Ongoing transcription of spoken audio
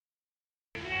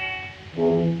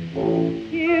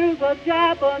Here's a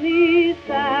Japanese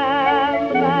sandman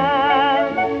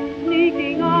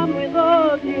sneaking on with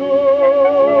a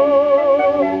duel.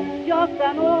 Just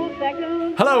an old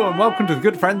second. Hello and welcome to the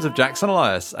Good Friends of Jackson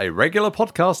Elias, a regular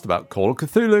podcast about Call of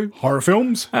Cthulhu, horror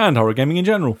films, and horror gaming in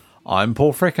general. I'm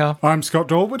Paul Fricker. I'm Scott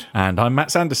Dorwood. And I'm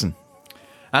Matt Sanderson.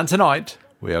 And tonight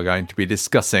we are going to be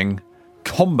discussing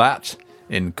combat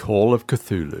in Call of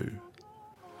Cthulhu.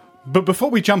 But before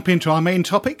we jump into our main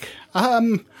topic,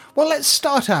 let's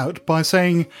start out by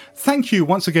saying thank you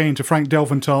once again to Frank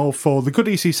Delventhal for the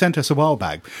goodies he sent us a while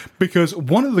back, because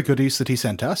one of the goodies that he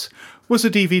sent us was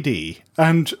a DVD,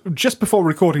 and just before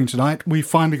recording tonight, we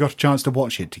finally got a chance to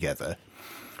watch it together.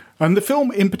 And the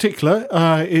film in particular,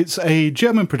 it's a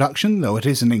German production, though it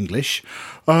is in English.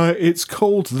 It's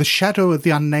called The Shadow of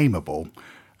the Unnameable,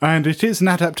 and it is an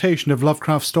adaptation of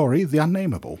Lovecraft's story, The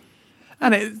Unnameable.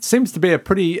 And it seems to be a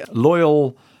pretty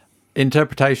loyal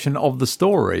interpretation of the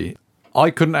story.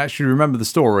 I couldn't actually remember the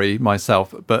story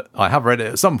myself, but I have read it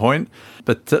at some point.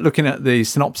 But looking at the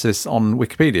synopsis on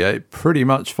Wikipedia, it pretty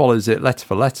much follows it letter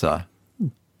for letter.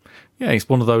 Yeah, it's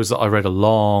one of those that I read a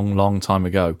long time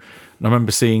ago. And I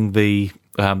remember seeing the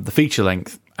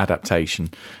feature-length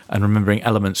adaptation and remembering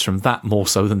elements from that more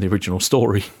so than the original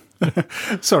story.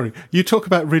 Sorry, you talk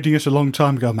about reading it a long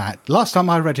time ago, Matt. Last time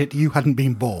I read it, you hadn't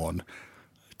been born.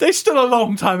 It's still a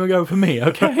long time ago for me,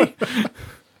 okay?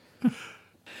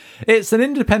 It's an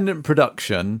independent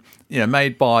production,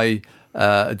 made by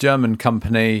a German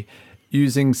company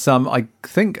using some, I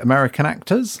think, American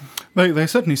actors. They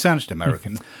certainly sounded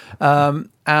American.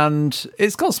 And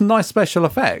it's got some nice special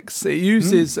effects. It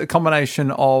uses a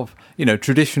combination of,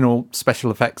 traditional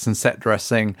special effects and set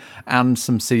dressing and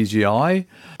some CGI.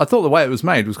 I thought the way it was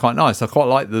made was quite nice. I quite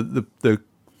liked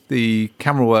the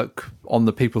camera work on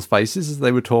the people's faces as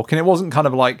they were talking. It wasn't kind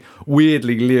of like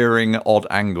weirdly leering at odd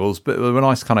angles, but there were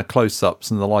nice kind of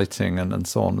close-ups and the lighting and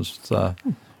so on.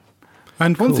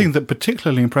 And one thing that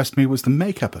particularly impressed me was the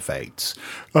makeup effects.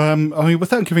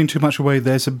 Without giving too much away,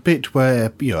 there's a bit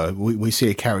where, we see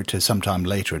a character sometime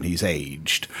later and he's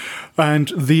aged.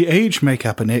 And the age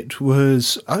makeup in it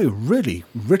was, really,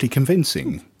 really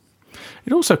convincing.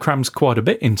 It also crams quite a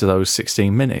bit into those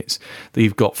 16 minutes.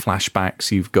 You've got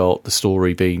flashbacks, you've got the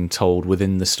story being told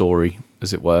within the story,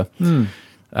 as it were.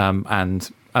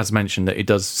 And as mentioned, it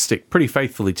does stick pretty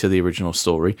faithfully to the original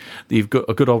story. You've got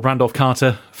a good old Randolph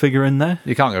Carter figure in there.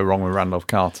 You can't go wrong with Randolph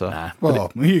Carter.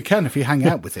 You can if you hang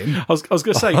out with him. I was going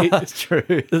to say, that's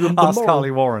true. Ask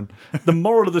Carly Warren. The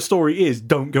moral of the story is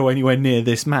don't go anywhere near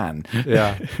this man.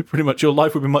 Yeah. Pretty much your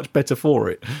life would be much better for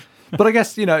it. But I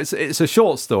guess, it's a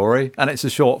short story and it's a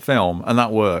short film, and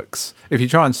that works. If you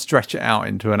try and stretch it out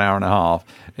into an hour and a half,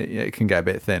 it can get a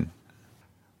bit thin.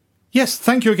 Yes,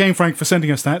 thank you again, Frank, for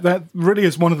sending us that. That really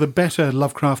is one of the better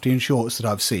Lovecraftian shorts that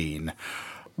I've seen.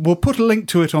 We'll put a link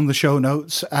to it on the show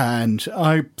notes, and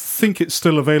I think it's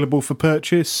still available for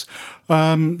purchase.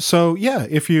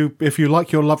 If you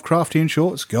like your Lovecraftian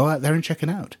shorts, go out there and check it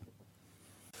out.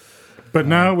 But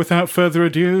now, without further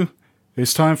ado,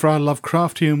 it's time for our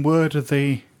Lovecraftian word of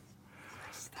the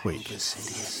week.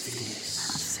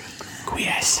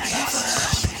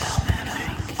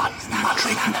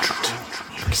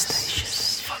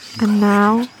 And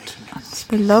now,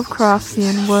 the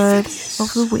Lovecraftian word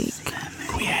of the week.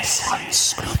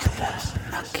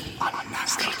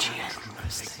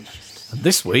 And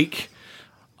this week,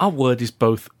 our word is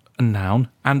both a noun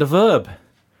and a verb.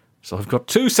 So I've got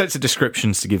two sets of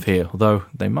descriptions to give here, although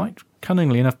they might,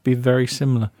 cunningly enough, be very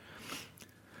similar.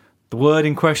 The word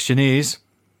in question is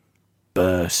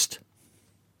burst.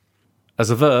 As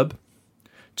a verb,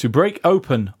 to break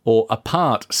open or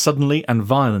apart suddenly and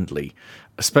violently,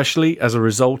 especially as a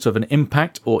result of an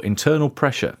impact or internal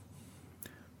pressure.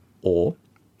 Or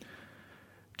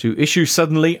to issue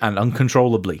suddenly and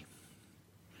uncontrollably.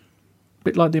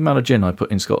 Bit like the amount of gin I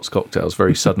put in Scott's cocktails,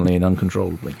 very suddenly and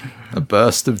uncontrollably. A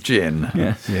burst of gin.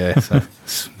 Yeah. Yes,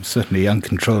 certainly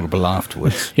uncontrollable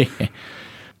afterwards.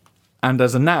 And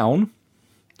as a noun,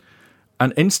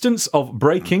 an instance of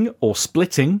breaking or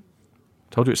splitting,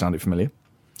 told you it sounded familiar,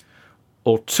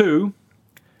 or two,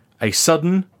 a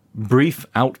sudden, brief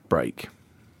outbreak.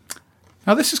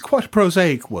 Now, this is quite a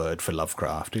prosaic word for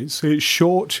Lovecraft. It's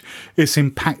short, it's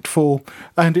impactful,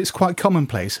 and it's quite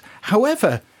commonplace.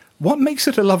 However, what makes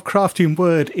it a Lovecraftian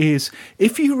word is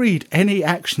if you read any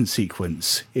action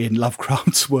sequence in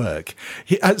Lovecraft's work,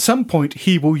 at some point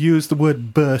he will use the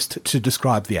word burst to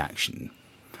describe the action.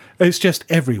 It's just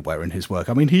everywhere in his work.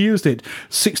 I mean, he used it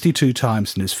 62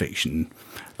 times in his fiction.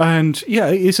 And, yeah,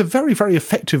 it's a very, very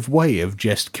effective way of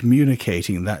just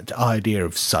communicating that idea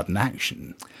of sudden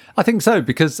action. I think so,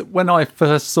 because when I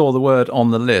first saw the word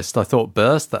on the list, I thought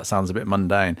burst, that sounds a bit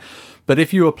mundane. But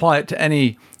if you apply it to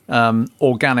any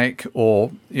organic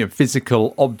or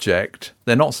physical object,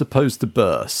 they're not supposed to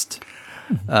burst.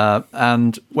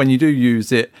 And when you do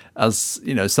use it as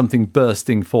something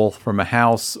bursting forth from a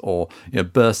house or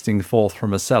bursting forth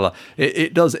from a cellar,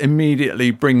 it does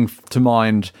immediately bring to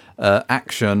mind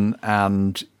action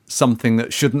and something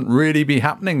that shouldn't really be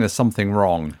happening. There's something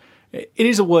wrong. It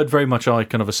is a word very much I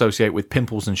kind of associate with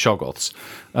pimples and shoggoths.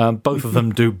 Both of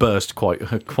them do burst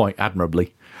quite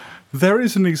admirably. There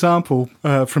is an example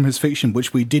from his fiction,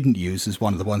 which we didn't use as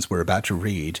one of the ones we're about to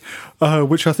read,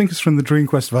 which I think is from the Dream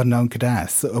Quest of Unknown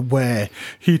Kadath, where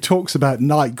he talks about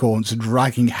night gaunts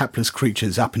dragging hapless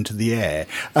creatures up into the air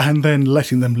and then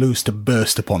letting them loose to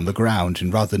burst upon the ground in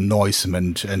rather noisome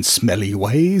and smelly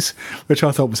ways, which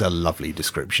I thought was a lovely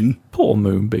description. Poor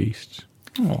moon beasts.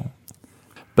 Oh.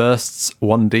 Bursts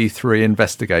 1d3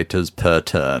 investigators per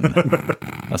turn.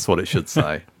 That's what it should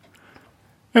say.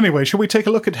 Anyway, shall we take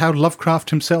a look at how Lovecraft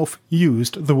himself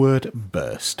used the word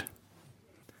burst?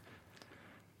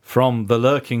 From The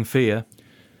Lurking Fear.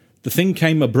 The thing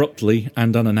came abruptly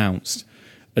and unannounced.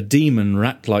 A demon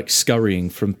rat-like scurrying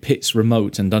from pits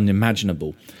remote and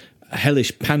unimaginable. A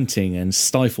hellish panting and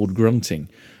stifled grunting.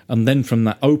 And then from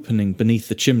that opening beneath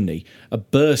the chimney, a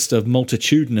burst of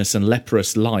multitudinous and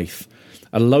leprous life.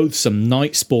 A loathsome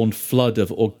night-spawned flood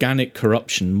of organic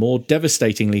corruption, more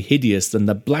devastatingly hideous than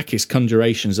the blackest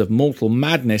conjurations of mortal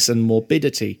madness and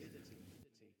morbidity.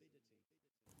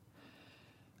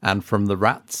 And from the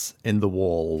rats in the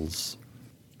walls.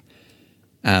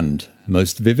 And,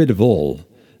 most vivid of all,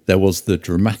 there was the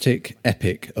dramatic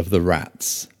epic of the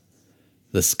rats.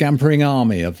 The scampering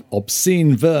army of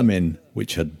obscene vermin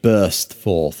which had burst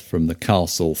forth from the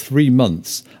castle 3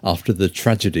 months after the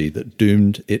tragedy that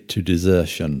doomed it to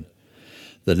desertion.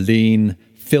 The lean,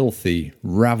 filthy,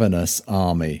 ravenous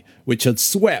army which had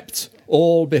swept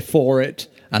all before it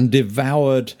and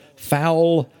devoured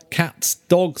fowl, cats,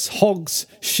 dogs, hogs,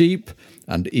 sheep,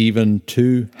 and even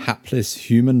 2 hapless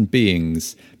human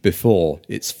beings before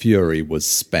its fury was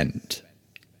spent.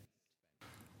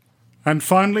 And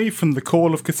finally, from the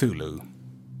Call of Cthulhu.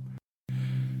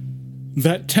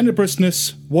 That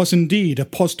tenebrousness was indeed a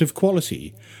positive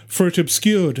quality, for it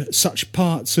obscured such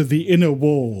parts of the inner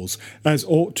walls as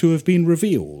ought to have been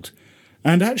revealed,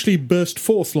 and actually burst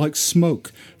forth like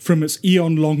smoke from its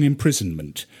eon-long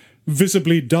imprisonment,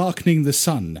 visibly darkening the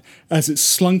sun as it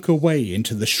slunk away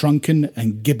into the shrunken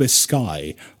and gibbous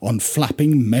sky on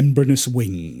flapping membranous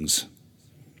wings.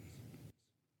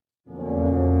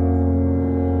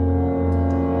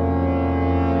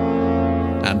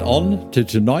 And on to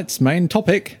tonight's main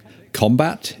topic,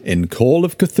 combat in Call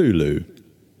of Cthulhu.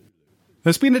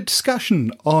 There's been a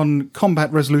discussion on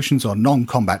combat resolutions or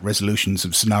non-combat resolutions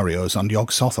of scenarios on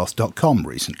yogsothoth.com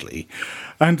recently.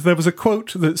 And there was a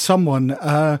quote that someone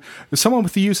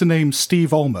with the username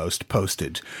Steve Almost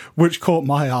posted, which caught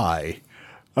my eye,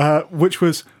 which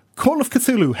was, Call of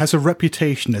Cthulhu has a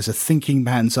reputation as a thinking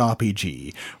man's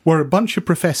RPG, where a bunch of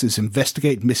professors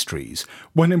investigate mysteries,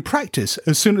 when in practice,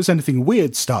 as soon as anything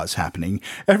weird starts happening,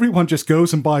 everyone just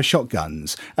goes and buys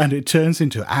shotguns, and it turns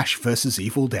into Ash vs.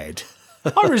 Evil Dead.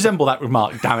 I resemble that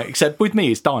remark, damn it, except with me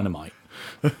it's dynamite.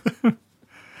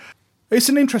 It's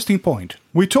an interesting point.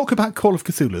 We talk about Call of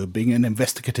Cthulhu being an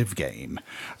investigative game,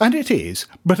 and it is,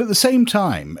 but at the same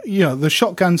time, the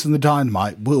shotguns and the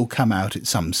dynamite will come out at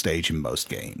some stage in most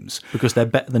games. Because they're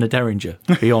better than a Derringer,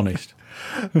 be honest.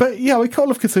 But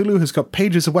Call of Cthulhu has got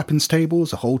pages of weapons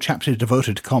tables, a whole chapter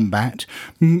devoted to combat.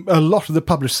 A lot of the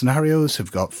published scenarios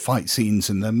have got fight scenes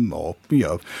in them, or,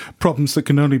 problems that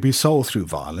can only be solved through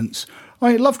violence.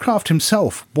 Lovecraft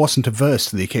himself wasn't averse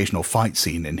to the occasional fight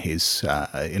scene in his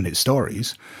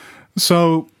stories.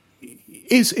 So,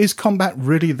 is combat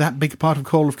really that big a part of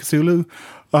Call of Cthulhu?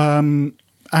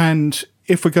 And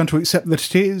if we're going to accept that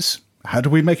it is, how do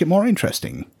we make it more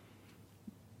interesting?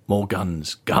 More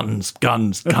guns, guns,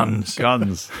 guns, guns.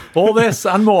 Guns. All this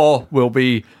and more will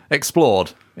be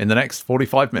explored in the next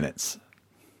 45 minutes.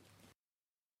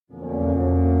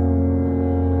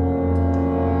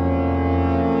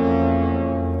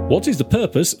 What is the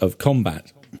purpose of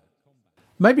combat?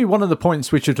 Maybe one of the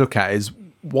points we should look at is,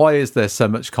 why is there so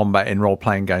much combat in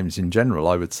role-playing games in general,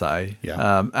 I would say.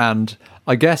 Yeah. And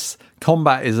I guess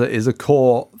combat is a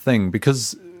core thing,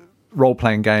 because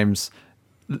role-playing games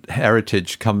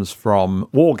heritage comes from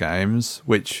war games,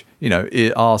 which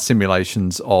are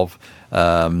simulations of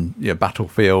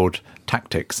battlefield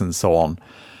tactics and so on.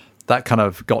 That kind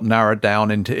of got narrowed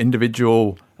down into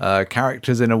individual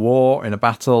characters in a war, in a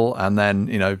battle, and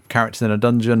then characters in a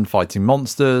dungeon fighting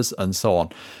monsters and so on.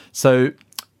 So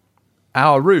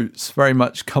our roots very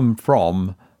much come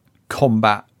from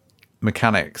combat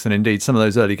mechanics, and indeed some of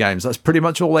those early games, that's pretty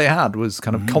much all they had was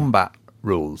kind of combat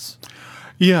rules.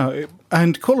 Yeah,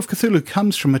 and Call of Cthulhu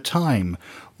comes from a time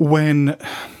when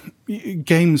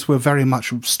games were very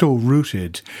much still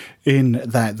rooted in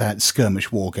that skirmish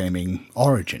wargaming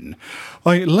origin.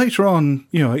 Later on,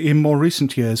 in more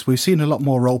recent years, we've seen a lot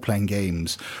more role-playing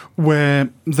games where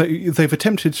they've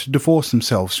attempted to divorce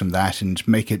themselves from that and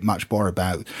make it much more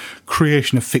about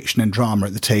creation of fiction and drama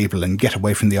at the table and get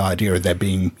away from the idea of there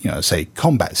being, say,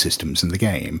 combat systems in the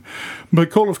game. But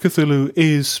Call of Cthulhu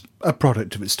is a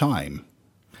product of its time.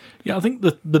 Yeah, I think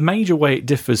the major way it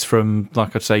differs from,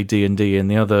 like I'd say, D&D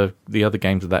and the other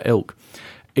games of that ilk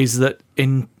is that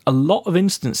in a lot of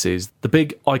instances, the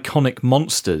big iconic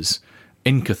monsters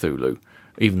in Cthulhu,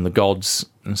 even the gods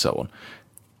and so on,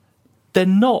 they're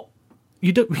not.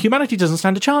 Humanity doesn't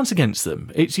stand a chance against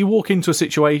them. It's you walk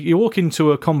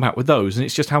into a combat with those, and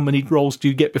it's just how many rolls do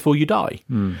you get before you die.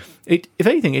 If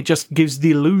anything, it just gives the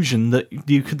illusion that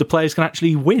the players can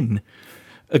actually win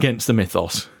against the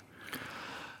mythos.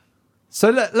 So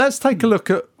let's take a look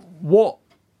at what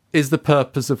is the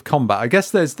purpose of combat. I guess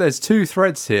there's two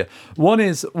threads here. One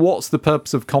is what's the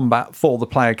purpose of combat for the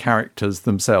player characters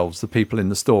themselves, the people in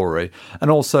the story,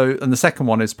 and the second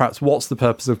one is perhaps what's the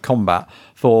purpose of combat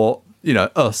for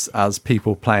us as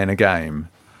people playing a game.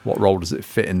 What role does it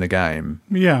fit in the game?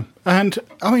 Yeah, and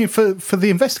I mean for the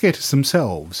investigators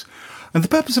themselves, and the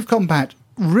purpose of combat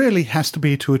really has to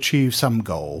be to achieve some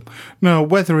goal. Now,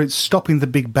 whether it's stopping the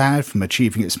big bad from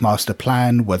achieving its master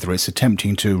plan, whether it's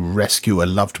attempting to rescue a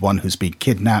loved one who's been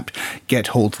kidnapped, get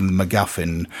hold of the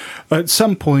MacGuffin, at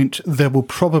some point there will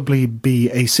probably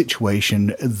be a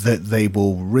situation that they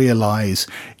will realise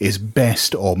is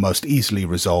best or most easily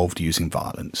resolved using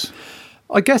violence.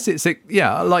 I guess it's, like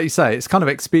you say, it's kind of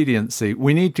expediency.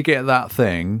 We need to get that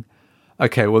thing.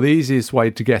 Okay, well, the easiest way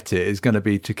to get it is going to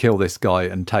be to kill this guy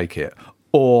and take it.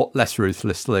 Or less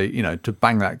ruthlessly, to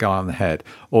bang that guy on the head,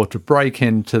 or to break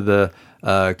into the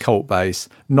cult base,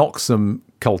 knock some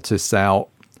cultists out,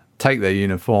 take their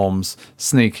uniforms,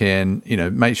 sneak in,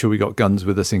 make sure we got guns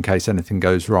with us in case anything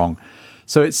goes wrong.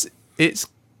 So it's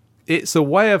a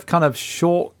way of kind of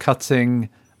shortcutting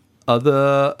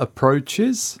other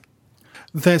approaches.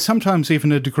 There's sometimes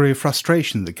even a degree of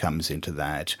frustration that comes into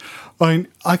that.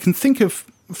 I can think of,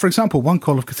 for example, one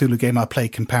Call of Cthulhu game I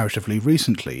played comparatively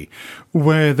recently,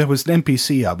 where there was an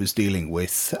NPC I was dealing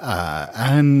with,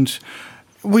 and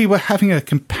we were having a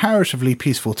comparatively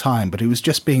peaceful time, but it was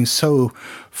just being so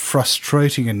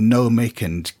frustrating and gnomic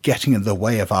and getting in the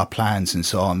way of our plans and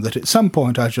so on, that at some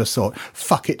point I just thought,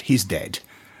 fuck it, he's dead.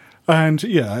 And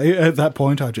at that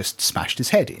point I just smashed his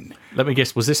head in. Let me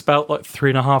guess, was this about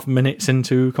 3.5 minutes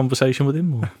into conversation with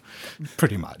him? Or?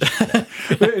 Pretty much.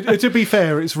 To be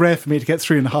fair, it's rare for me to get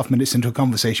 3.5 minutes into a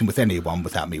conversation with anyone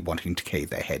without me wanting to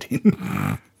cave their head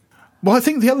in. Well, I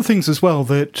think the other things as well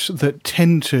that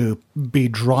tend to be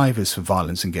drivers for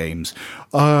violence in games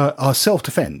are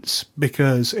self-defense,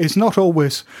 because it's not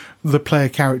always the player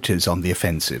characters on the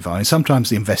offensive. I mean, sometimes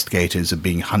the investigators are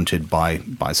being hunted by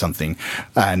something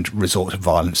and resort to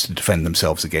violence to defend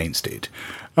themselves against it.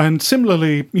 And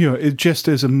similarly, it just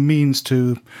as a means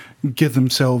to give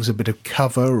themselves a bit of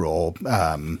cover or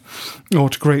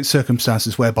to create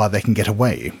circumstances whereby they can get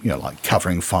away, like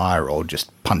covering fire or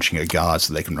just punching a guard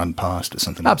so they can run past or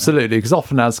something. Absolutely, because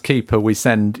often as keeper we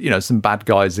send, some bad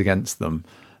guys against them.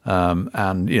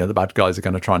 And, the bad guys are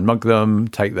going to try and mug them,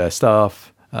 take their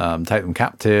stuff, take them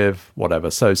captive,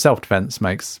 whatever. So self-defense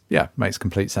makes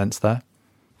complete sense there.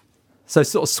 So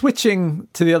sort of switching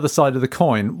to the other side of the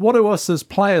coin, what do us as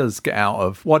players get out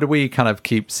of? Why do we kind of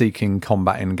keep seeking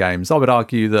combat in games? I would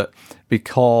argue that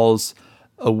because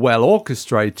a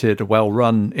well-orchestrated,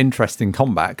 well-run, interesting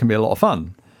combat can be a lot of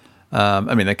fun.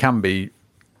 They can be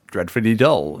dreadfully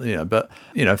dull, but,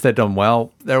 if they're done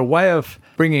well, they're a way of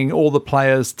bringing all the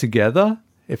players together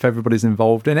if everybody's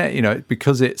involved in it,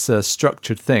 because it's a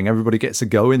structured thing, everybody gets a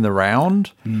go in the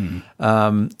round.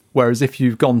 Whereas if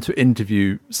you've gone to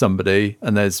interview somebody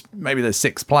and there's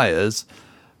 6 players,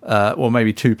 or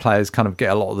maybe 2 players kind of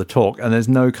get a lot of the talk, and there's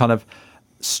no kind of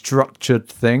structured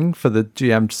thing for the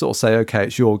GM to sort of say, okay,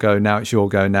 it's your go, now it's your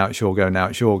go, now it's your go, now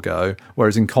it's your go.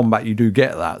 Whereas in combat, you do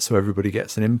get that, so everybody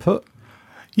gets an input.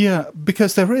 Yeah,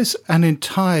 because there is an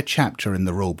entire chapter in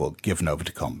the rulebook given over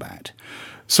to combat.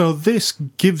 So this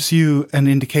gives you an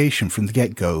indication from the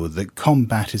get-go that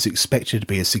combat is expected to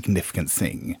be a significant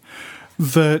thing.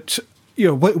 That,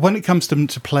 when it comes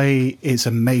to play, it's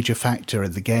a major factor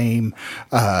in the game,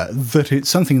 that it's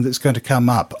something that's going to come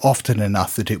up often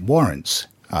enough that it warrants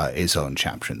its own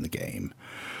chapter in the game.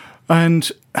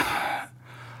 And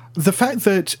the fact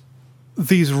that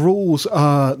these rules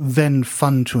are then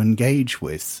fun to engage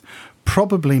with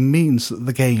probably means that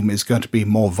the game is going to be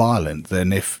more violent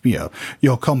than if,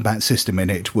 your combat system in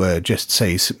it were just,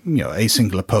 say, a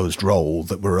single opposed roll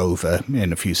that were over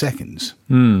in a few seconds.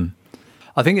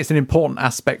 I think it's an important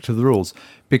aspect of the rules,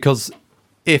 because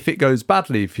if it goes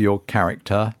badly for your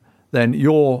character, then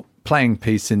your playing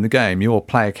piece in the game, your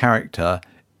player character,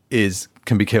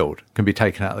 can be killed, can be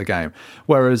taken out of the game.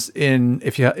 Whereas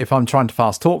if I'm trying to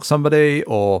fast talk somebody,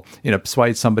 or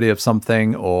persuade somebody of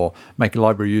something, or make a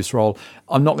library use roll,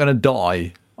 I'm not going to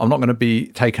die. I'm not going to be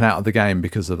taken out of the game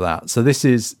because of that. So this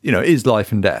is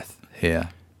life and death here.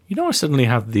 I suddenly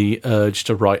have the urge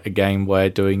to write a game where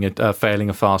failing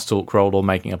a fast talk roll or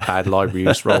making a bad library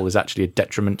use roll is actually a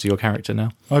detriment to your character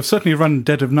now. I've certainly run a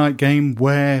Dead of Night game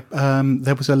where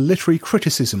there was a literary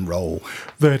criticism roll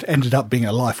that ended up being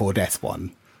a life or death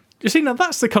one. You see, now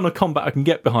that's the kind of combat I can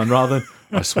get behind, rather than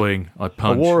I swing, I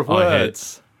punch, A war of I hit.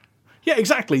 words. Yeah,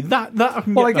 exactly. That I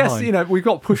can Well, I get guess, behind. we've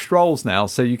got pushed rolls now,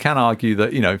 so you can argue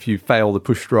that, if you fail the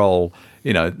pushed roll,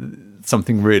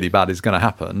 something really bad is going to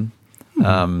happen.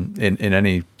 In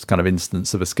any kind of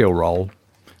instance of a skill roll.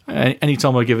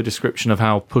 Anytime I give a description of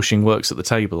how pushing works at the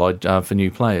table for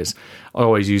new players, I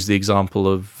always use the example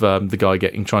of the guy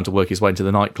trying to work his way into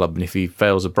the nightclub, and if he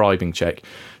fails a bribing check,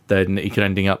 then he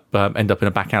can end up in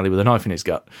a back alley with a knife in his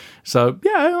gut. So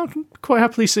yeah, I can quite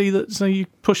happily see that. So you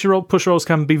push rolls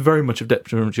can be very much of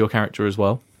detriment to your character as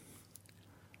well.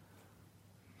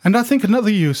 And I think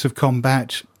another use of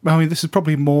combat, this is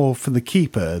probably more for the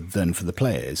keeper than for the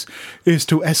players, is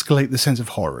to escalate the sense of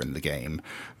horror in the game.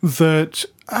 That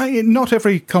not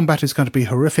every combat is going to be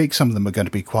horrific. Some of them are going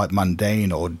to be quite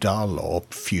mundane or dull or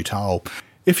futile.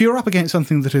 If you're up against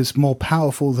something that is more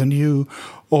powerful than you,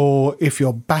 or if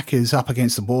your back is up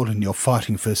against the wall and you're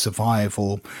fighting for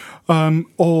survival,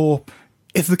 or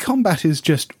if the combat is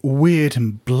just weird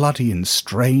and bloody and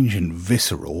strange and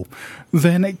visceral,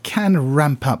 then it can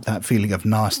ramp up that feeling of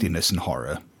nastiness and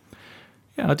horror.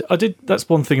 Yeah, I did. That's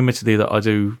one thing, admittedly, that I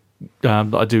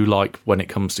do like when it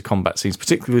comes to combat scenes,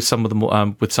 particularly with some of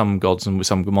them, with some gods and with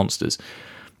some monsters.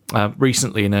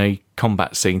 Recently, in a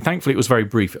combat scene, thankfully it was very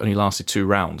brief. It only lasted 2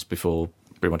 rounds before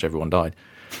pretty much everyone died.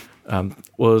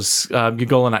 Was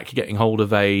Ugolanak getting hold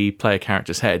of a player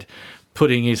character's head,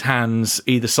 putting his hands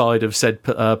either side of said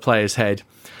player's head,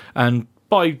 and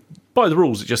by the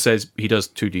rules it just says he does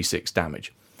 2d6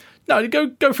 damage. No,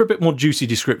 go for a bit more juicy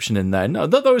description in there. No,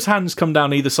 those hands come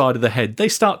down either side of the head. They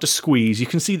start to squeeze. You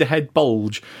can see the head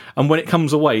bulge, and when it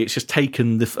comes away, it's just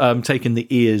taken the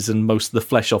ears and most of the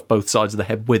flesh off both sides of the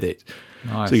head with it.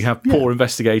 Nice. So you have poor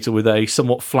investigator with a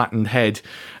somewhat flattened head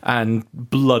and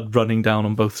blood running down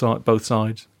on both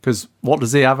sides. Because what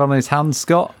does he have on his hands,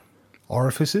 Scott?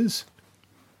 Orifices?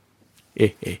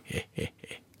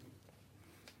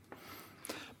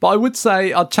 But I would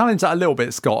say, I'd challenge that a little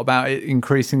bit, Scott, about it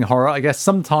increasing horror. I guess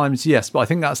sometimes, yes, but I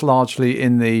think that's largely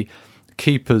in the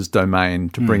keeper's domain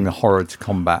to bring the horror to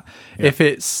combat. Yeah.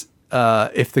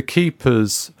 If the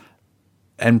keeper's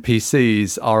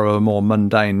NPCs are of a more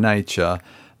mundane nature,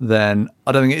 then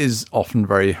I don't think it is often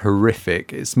very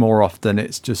horrific. It's more often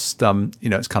it's just,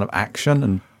 it's kind of action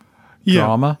and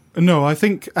drama. No, I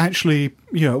think actually,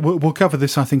 we'll cover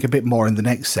this, I think, a bit more in the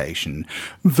next section.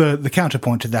 The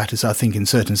counterpoint to that is, I think, in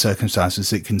certain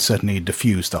circumstances, it can certainly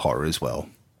diffuse the horror as well.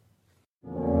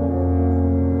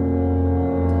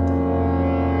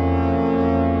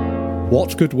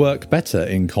 What could work better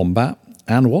in combat,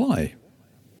 and why?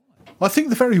 I think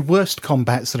the very worst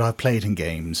combats that I've played in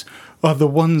games are the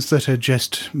ones that are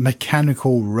just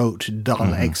mechanical, rote,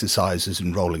 dull exercises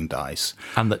and rolling dice.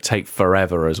 And that take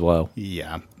forever as well.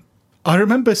 Yeah. I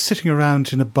remember sitting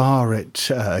around in a bar at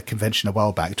a convention a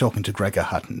while back talking to Gregor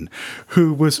Hutton,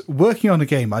 who was working on a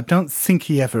game. I don't think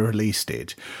he ever released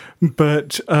it,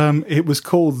 but it was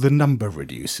called The Number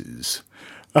Reducers.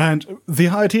 And the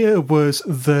idea was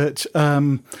that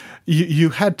you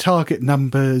had target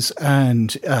numbers,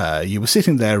 and you were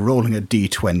sitting there rolling a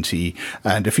d20,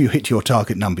 and if you hit your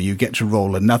target number, you get to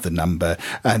roll another number,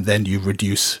 and then you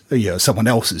reduce someone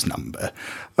else's number.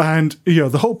 And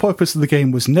the whole purpose of the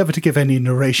game was never to give any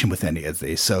narration with any of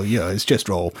this. So it's just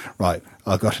roll. Right,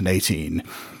 I got an 18.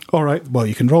 All right, well,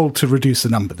 you can roll to reduce the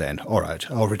number then. All right,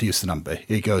 I'll reduce the number.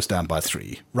 It goes down by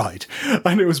 3. Right.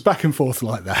 And it was back and forth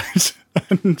like that.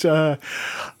 And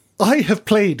I have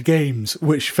played games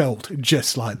which felt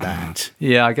just like that.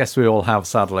 Yeah, I guess we all have,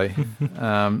 sadly.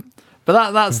 But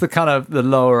that's the kind of the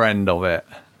lower end of it.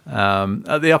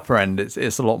 At the upper end,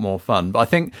 it's a lot more fun. But I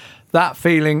think that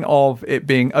feeling of it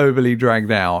being overly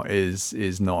dragged out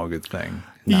is not a good thing.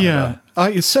 Yeah,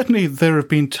 certainly there have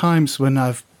been times when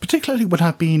I've particularly when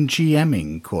I've been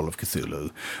GMing Call of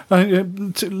Cthulhu,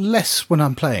 less when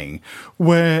I'm playing,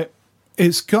 where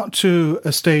it's got to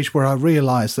a stage where I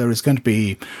realise there is going to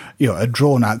be, a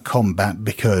drawn-out combat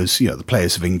because, the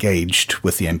players have engaged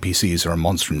with the NPCs or a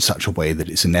monster in such a way that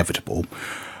it's inevitable.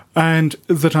 And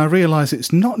that I realise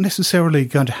it's not necessarily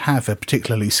going to have a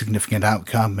particularly significant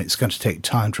outcome. It's going to take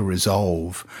time to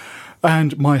resolve.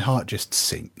 And my heart just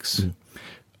sinks.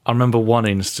 I remember one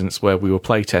instance where we were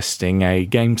playtesting a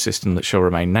game system that shall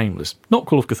remain nameless. Not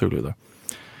Call of Cthulhu,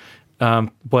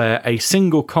 though. Where a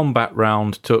single combat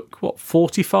round took,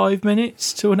 45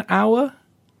 minutes to an hour,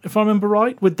 if I remember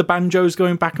right, with the banjos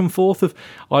going back and forth of,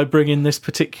 I bring in this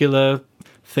particular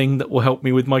thing that will help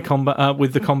me with my combat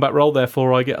with the combat roll,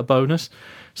 therefore I get a bonus.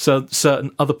 So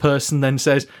certain other person then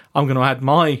says, I'm going to add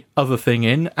my other thing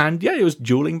in, and it was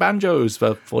dueling banjos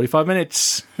for 45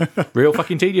 minutes. Real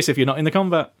fucking tedious if you're not in the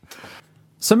combat.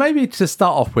 So maybe to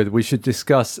start off with, we should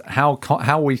discuss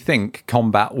how we think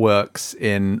combat works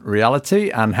in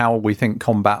reality and how we think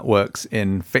combat works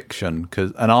in fiction.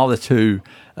 And are the two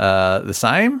the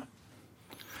same?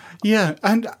 Yeah,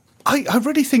 and I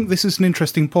really think this is an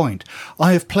interesting point.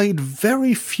 I have played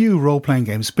very few role-playing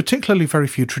games, particularly very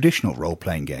few traditional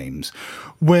role-playing games,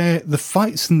 where the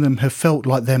fights in them have felt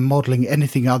like they're modelling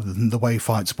anything other than the way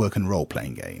fights work in a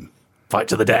role-playing game. Fight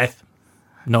to the death.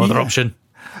 No other option.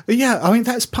 Yeah, I mean,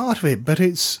 that's part of it, but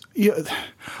it's...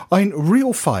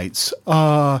 real fights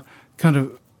are kind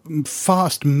of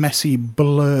fast, messy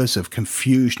blurs of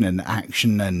confusion and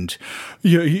action, and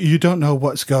you don't know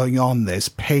what's going on. There's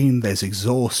pain, there's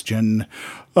exhaustion.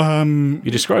 You're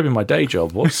describing my day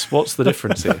job. What's the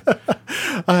difference here?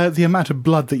 The amount of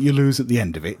blood that you lose at the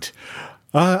end of it.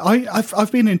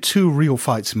 I've been in 2 real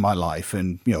fights in my life,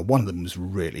 and one of them was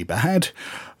really bad.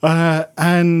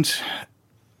 And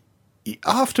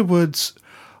afterwards,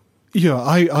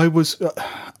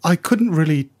 I couldn't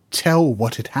really tell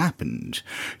what had happened.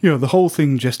 The whole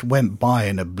thing just went by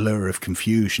in a blur of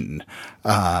confusion.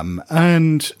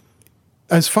 And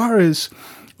as far as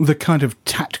the kind of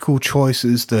tactical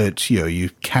choices that you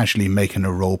casually make in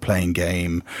a role-playing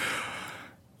game,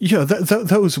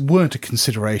 those weren't a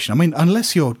consideration. I mean,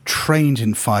 unless you're trained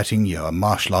in fighting, a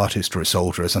martial artist or a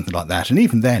soldier or something like that, and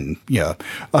even then,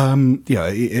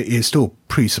 it still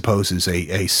presupposes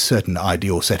a certain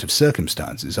ideal set of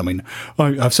circumstances. I mean,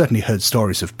 I've certainly heard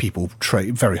stories of people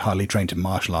very highly trained in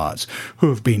martial arts who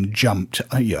have been jumped,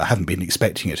 haven't been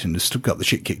expecting it, and have got the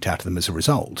shit kicked out of them as a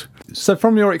result. So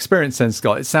from your experience then,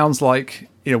 Scott, it sounds like,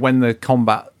 when the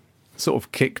combat sort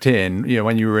of kicked in,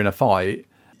 when you were in a fight,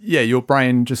 your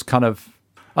brain just kind of,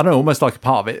 I don't know, almost like a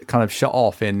part of it kind of shut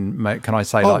off in, can I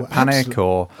say, panic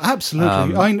or...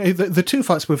 Absolutely. The 2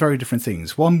 fights were very different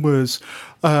things. One was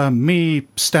me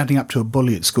standing up to a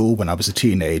bully at school when I was a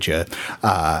teenager,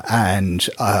 and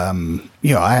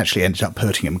I actually ended up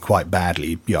hurting him quite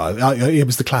badly. It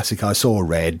was the classic, I saw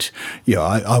red.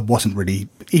 I wasn't really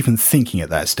even thinking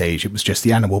at that stage. It was just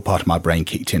the animal part of my brain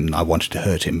kicked in and I wanted to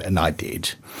hurt him, and I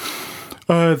did.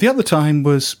 The other time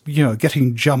was,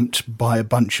 getting jumped by a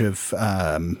bunch of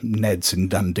Neds in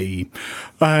Dundee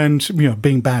and,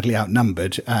 being badly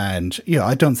outnumbered. And,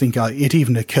 I don't think it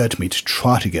even occurred to me to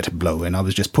try to get a blow in. I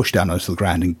was just pushed down onto the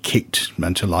ground and kicked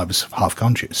until I was half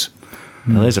conscious.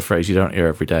 Now, there's a phrase you don't hear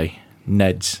every day.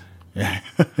 Neds.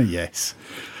 Yes.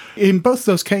 In both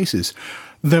those cases,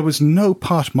 there was no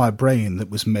part of my brain that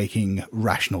was making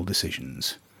rational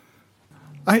decisions.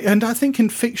 I think in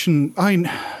fiction,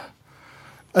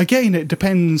 again, it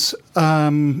depends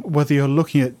whether you're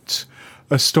looking at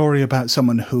a story about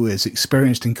someone who is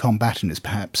experienced in combat and is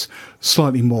perhaps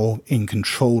slightly more in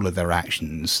control of their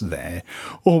actions there,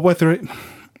 or whether it...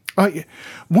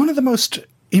 one of the most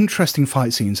interesting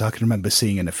fight scenes I can remember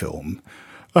seeing in a film,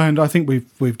 and I think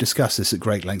we've discussed this at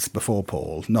great length before,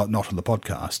 Paul, not on the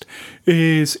podcast,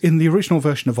 is in the original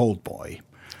version of Old Boy.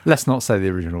 Let's not say the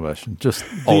original version, just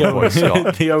Old Boy,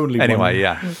 Scott. The only one. Anyway,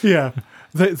 yeah. Yeah.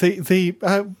 Do you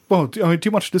want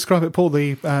to describe it, Paul?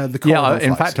 In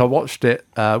fact, I watched it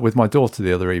with my daughter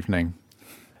the other evening,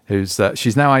 who's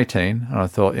she's now 18, and I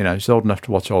thought, she's old enough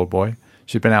to watch Old Boy.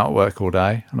 She'd been out at work all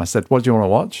day, and I said, "What do you want to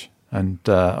watch?" And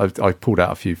I pulled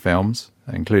out a few films,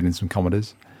 including some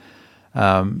comedies.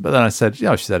 But then I said, she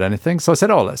said anything, so I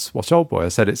said, "Oh, let's watch Old Boy." I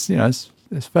said, "It's it's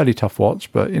a fairly tough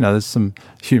watch, but there's some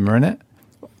humour in it,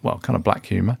 well, kind of black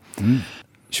humour."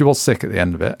 She was sick at the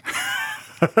end of it.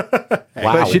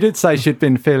 Wow. But she did say she'd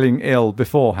been feeling ill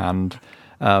beforehand,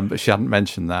 but she hadn't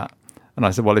mentioned that. And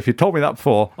I said, well, if you told me that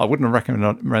before, I wouldn't have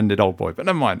recommended Old Boy. But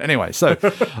never mind. Anyway, so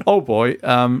Old Boy,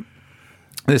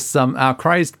 this our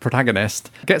crazed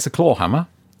protagonist gets a claw hammer,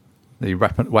 the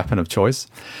weapon of choice,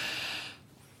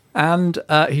 And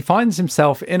he finds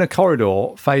himself in a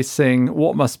corridor facing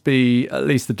what must be at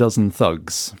least a dozen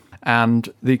thugs.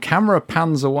 And the camera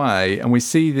pans away and we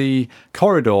see the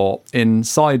corridor in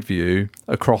side view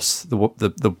across the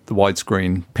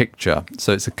widescreen picture.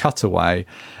 So it's a cutaway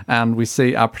and we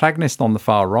see our protagonist on the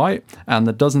far right and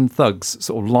the dozen thugs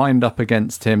sort of lined up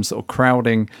against him, sort of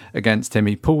crowding against him.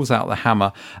 He pulls out the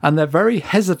hammer and they're very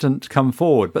hesitant to come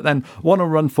forward, but then one will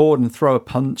run forward and throw a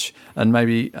punch and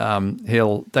maybe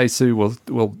Desu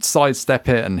will sidestep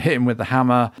it and hit him with the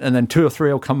hammer, and then 2 or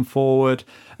 3 will come forward.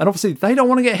 And obviously, they don't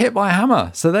want to get hit by a hammer,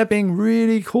 so they're being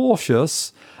really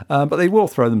cautious. But they will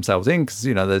throw themselves in because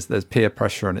there's peer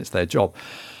pressure and it's their job.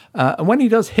 And when he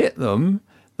does hit them,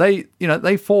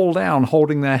 they fall down,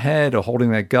 holding their head or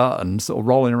holding their gut and sort of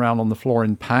rolling around on the floor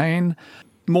in pain.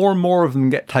 More and more of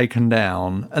them get taken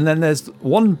down, and then there's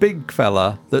one big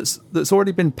fella that's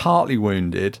already been partly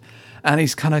wounded, and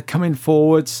he's kind of coming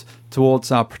forwards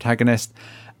towards our protagonist.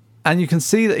 And you can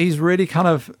see that he's really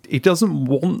he doesn't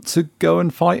want to go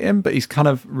and fight him, but he's kind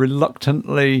of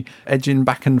reluctantly edging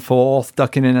back and forth,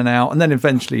 ducking in and out. And then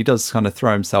eventually he does kind of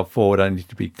throw himself forward, only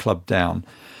to be clubbed down.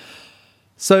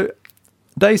 So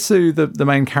Desu, the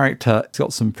main character, has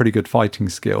got some pretty good fighting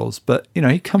skills, but,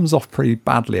 he comes off pretty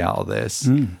badly out of this.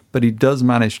 But he does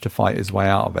manage to fight his way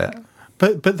out of it.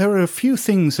 But there are a few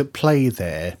things at play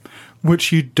there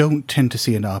which you don't tend to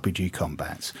see in RPG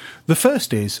combats. The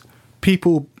first is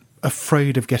people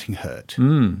afraid of getting hurt.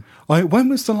 When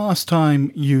was the last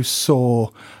time you saw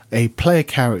a player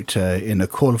character in a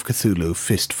Call of Cthulhu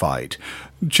fist fight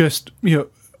just,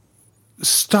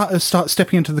 start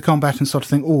stepping into the combat and sort of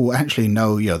think, oh, actually,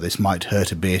 no, this might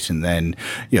hurt a bit, and then,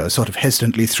 sort of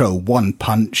hesitantly throw one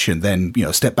punch and then,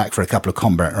 step back for a couple of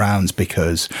combat rounds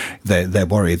because they're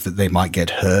worried that they might get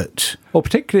hurt? Well,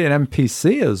 particularly an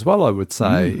NPC as well, I would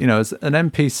say. As an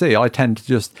NPC, I tend to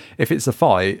just, if it's a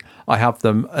fight, I have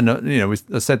them, and,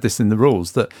 I said this in the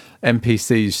rules, that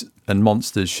NPCs and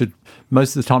monsters should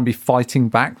most of the time be fighting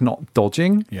back, not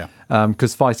dodging. Yeah.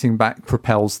 Because fighting back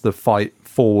propels the fight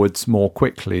forwards more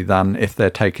quickly than if they're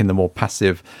taking the more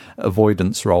passive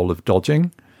avoidance role of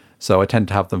dodging. So I tend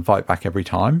to have them fight back every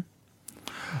time.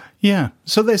 Yeah.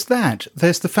 So there's that.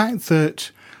 There's the fact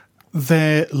that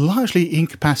they're largely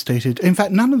incapacitated. In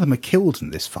fact, none of them are killed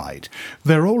in this fight.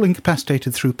 They're all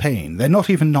incapacitated through pain. They're not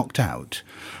even knocked out.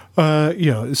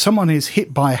 Someone is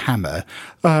hit by a hammer.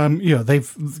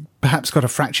 They've perhaps got a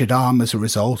fractured arm as a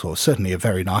result, or certainly a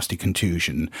very nasty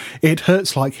contusion. It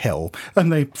hurts like hell,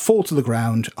 and they fall to the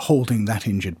ground holding that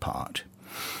injured part.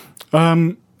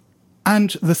 And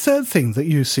the third thing that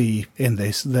you see in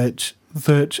this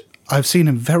that I've seen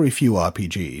in very few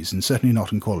RPGs, and certainly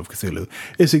not in Call of Cthulhu,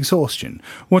 is exhaustion.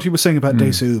 What you were saying about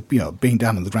Desu, being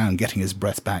down on the ground, getting his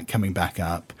breath back, coming back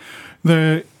up.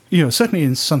 Certainly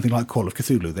in something like Call of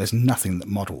Cthulhu, there's nothing that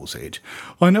models it.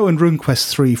 I know in RuneQuest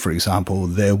 3, for example,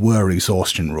 there were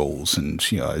exhaustion rules, and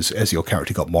as your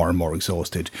character got more and more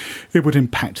exhausted, it would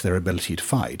impact their ability to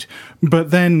fight.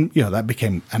 But then, that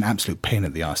became an absolute pain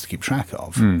in the arse to keep track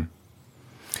of.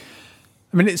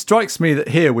 I mean, it strikes me that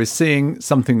here we're seeing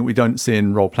something that we don't see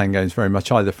in role-playing games very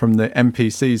much either. From the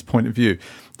NPC's point of view,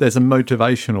 there's a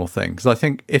motivational thing. Because I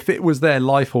think if it was their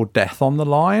life or death on the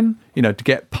line, to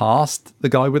get past the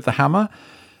guy with the hammer,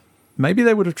 maybe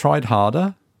they would have tried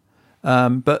harder.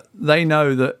 But they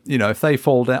know that, if they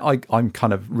fall down, I'm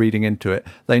kind of reading into it.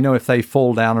 They know if they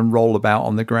fall down and roll about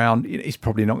on the ground, he's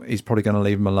probably going to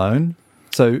leave them alone.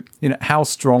 So, how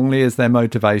strongly is their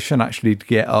motivation actually to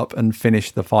get up and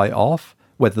finish the fight off,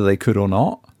 whether they could or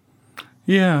not?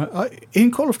 Yeah, in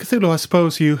Call of Cthulhu, I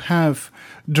suppose you have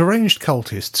deranged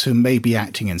cultists who may be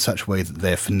acting in such a way that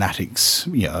their fanatics,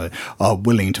 are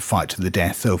willing to fight to the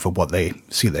death over what they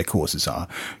see their causes are.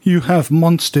 You have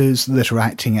monsters that are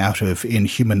acting out of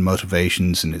inhuman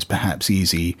motivations, and it's perhaps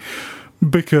easy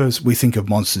because we think of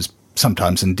monsters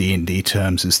sometimes in D&D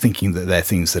terms as thinking that they're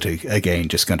things that are, again,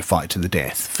 just going to fight to the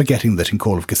death, forgetting that in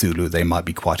Call of Cthulhu they might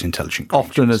be quite intelligent creatures.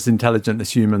 Often as intelligent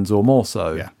as humans or more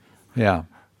so. Yeah.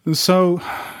 So,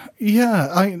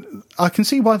 I can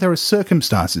see why there are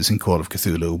circumstances in Call of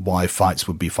Cthulhu why fights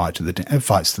would be fights to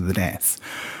the death.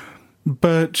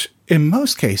 But in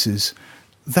most cases,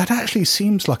 that actually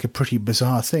seems like a pretty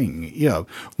bizarre thing.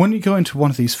 When you go into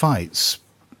one of these fights,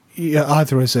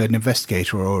 either as an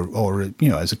investigator or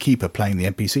as a keeper playing the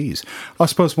NPCs, I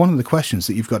suppose one of the questions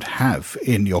that you've got to have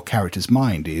in your character's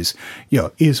mind is,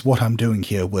 is what I'm doing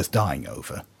here worth dying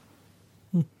over?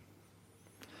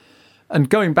 And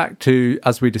going back to,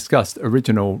 as we discussed,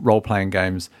 original role-playing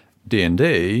games,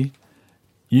 D&D,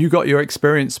 you got your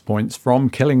experience points from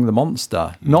killing the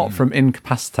monster, not from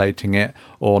incapacitating it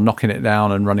or knocking it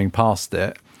down and running past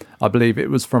it. I believe it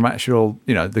was from actual,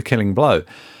 the Killing Blow.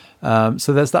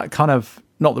 So there's that kind of,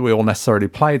 not that we all necessarily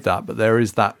played that, but there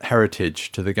is that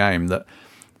heritage to the game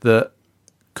that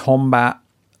combat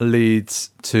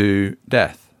leads to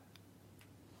death.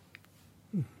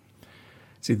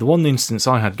 See, the one instance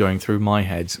I had going through my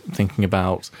head, thinking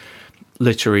about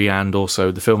literary and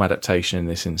also the film adaptation in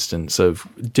this instance of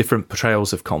different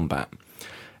portrayals of combat,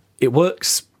 it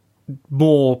works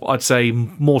more, I'd say,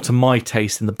 more to my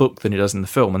taste in the book than it does in the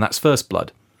film, and that's First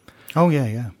Blood. Oh,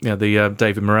 yeah. Yeah, the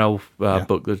David Morrell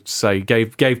book that, say,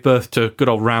 gave birth to good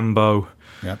old Rambo.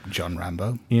 Yep, John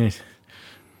Rambo. Yes.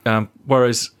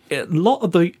 Whereas a lot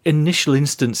of the initial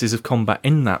instances of combat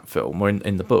in that film, or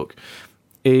in the book,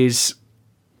 is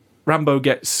Rambo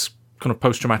gets kind of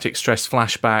post-traumatic stress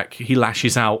flashback, he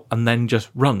lashes out and then just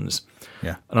runs.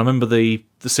 Yeah. And I remember the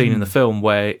scene in the film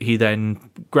where he then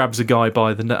grabs a guy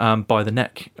by the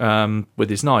neck with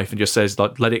his knife and just says,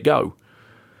 like, let it go.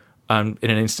 In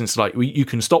an instance like, you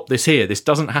can stop this here, this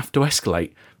doesn't have to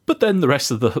escalate. But then the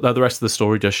rest of the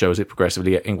story just shows it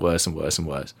progressively getting worse and worse and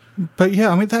worse. But yeah,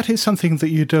 I mean, that is something that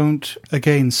you don't,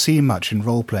 again, see much in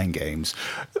role-playing games.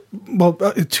 Well,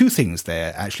 two things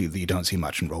there, actually, that you don't see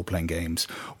much in role-playing games.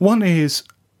 One is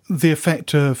the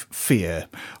effect of fear.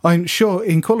 I'm sure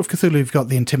in Call of Cthulhu you've got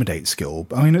the Intimidate skill.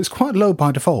 I mean, it's quite low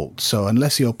by default, so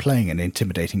unless you're playing an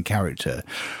intimidating character,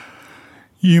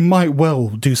 you might well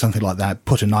do something like that,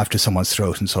 put a knife to someone's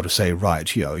throat and sort of say, right,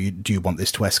 do you want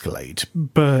this to escalate?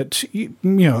 But,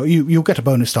 you'll get a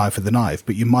bonus die for the knife,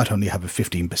 but you might only have a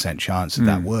 15% chance of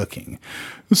that working.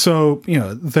 So,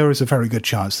 there is a very good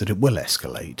chance that it will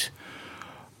escalate.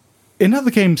 In other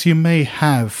games, you may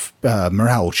have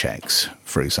morale checks,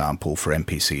 for example, for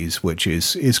NPCs, which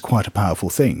is quite a powerful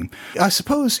thing. I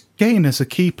suppose, again, as a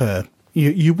keeper,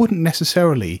 you wouldn't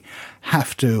necessarily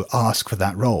have to ask for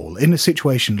that role. In a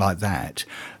situation like that,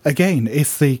 again,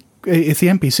 if the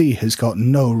NPC has got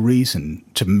no reason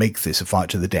to make this a fight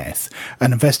to the death,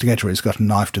 an investigator has got a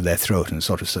knife to their throat and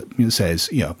sort of says,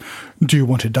 do you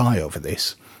want to die over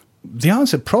this? The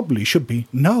answer probably should be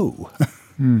no.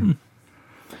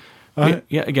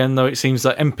 Again, though, it seems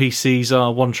that NPCs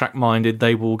are one-track minded,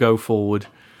 they will go forward.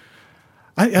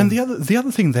 And the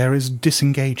other thing there is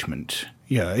disengagement.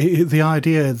 The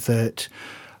idea that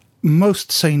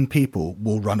most sane people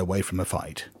will run away from a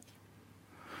fight.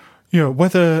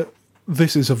 Whether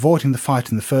this is avoiding the fight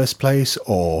in the first place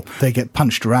or they get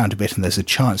punched around a bit and there's a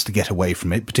chance to get away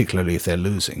from it, particularly if they're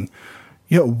losing,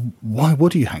 why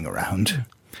would you hang around?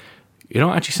 It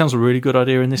actually sounds a really good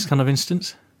idea in this kind of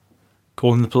instance.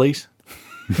 Calling the police.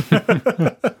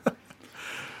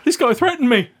 This guy threatened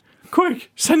me.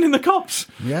 Quick, send in the cops.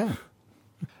 Yeah.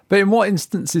 But in what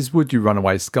instances would you run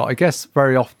away, Scott? I guess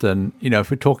very often,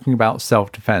 if we're talking about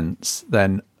self-defense,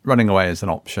 then running away is an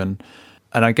option.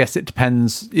 And I guess it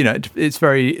depends, it's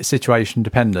very situation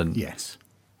dependent. Yes.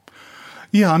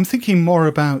 Yeah, I'm thinking more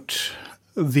about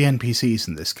the NPCs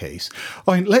in this case.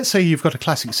 I mean, let's say you've got a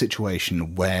classic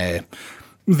situation where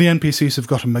the NPCs have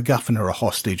got a MacGuffin or a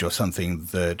hostage or something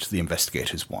that the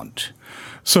investigators want.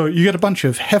 So you get a bunch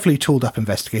of heavily tooled up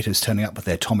investigators turning up with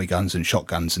their Tommy guns and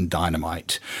shotguns and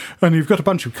dynamite. And you've got a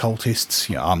bunch of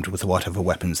cultists, armed with whatever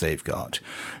weapons they've got.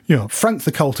 Frank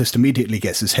the cultist immediately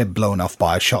gets his head blown off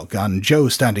by a shotgun. Joe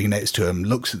standing next to him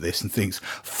looks at this and thinks,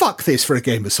 fuck this for a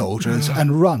game of soldiers,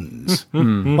 and runs.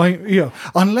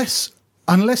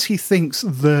 Unless he thinks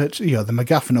that, the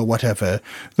MacGuffin or whatever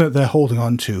that they're holding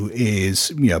on to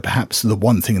is, perhaps the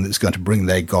one thing that's going to bring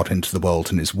their god into the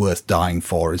world and is worth dying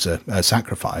for as a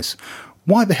sacrifice,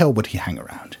 why the hell would he hang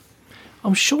around?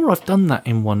 I'm sure I've done that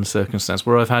in one circumstance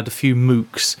where I've had a few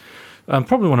mooks,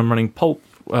 probably when I'm running Pulp,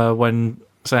 I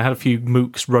had a few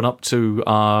mooks run up to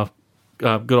our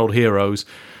good old heroes.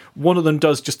 One of them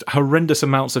does just horrendous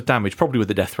amounts of damage, probably with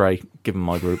the death ray, given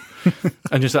my group,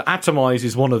 and just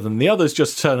atomises one of them. The others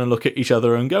just turn and look at each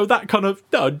other and go, that kind of,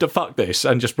 no, fuck this,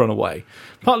 and just run away.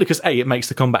 Partly because A, it makes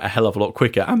the combat a hell of a lot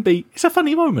quicker, and B, it's a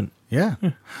funny moment. Yeah.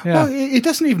 Well, it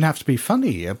doesn't even have to be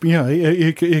funny.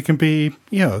 It can be,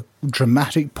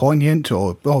 dramatic, poignant,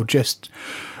 or just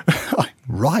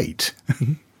right.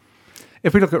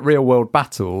 If we look at real world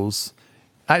battles,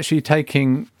 actually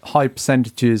taking high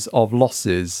percentages of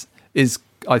losses is,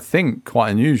 I think, quite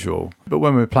unusual. But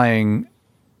when we're playing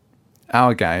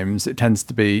our games, it tends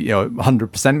to be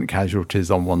 100%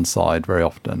 casualties on one side very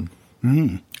often.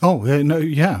 Oh, no,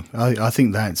 yeah. I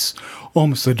think that's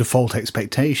almost the default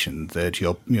expectation, that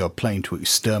you're playing to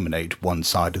exterminate one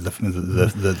side of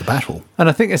the battle. And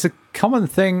I think it's a common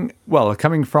thing,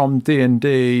 coming from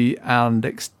D&D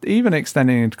and even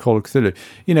extending into Call of Cthulhu.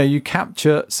 You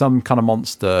capture some kind of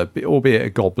monster, albeit a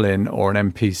goblin or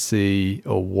an NPC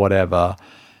or whatever,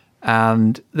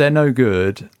 and they're no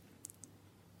good,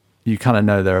 you kind of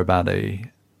know they're a baddie.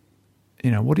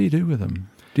 What do you do with them?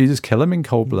 Do you just kill them in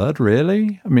cold blood?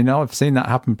 Really? I mean, I've seen that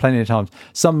happen plenty of times.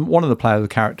 One of the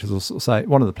characters will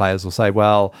say,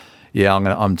 "Well, yeah,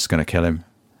 I'm just going to kill him."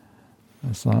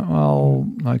 It's like, well,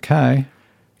 okay.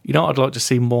 You know what I'd like to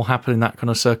see more happen in that kind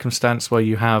of circumstance where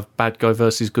you have bad guy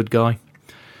versus good guy?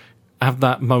 Have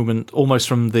that moment almost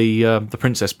from the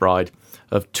Princess Bride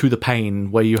of To the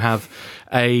Pain, where you have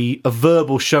a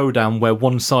verbal showdown where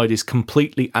one side is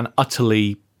completely and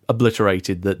utterly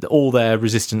obliterated, that all their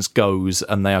resistance goes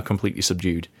and they are completely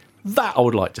subdued. That I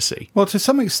would like to see. Well, to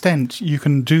some extent, you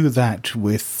can do that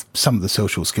with some of the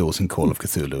social skills in Call of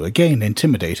Cthulhu. Again,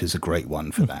 Intimidate is a great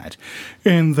one for that,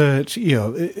 in that,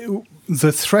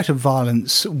 the threat of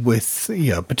violence with,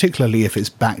 particularly if it's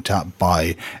backed up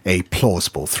by a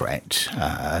plausible threat,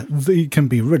 it can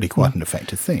be really quite an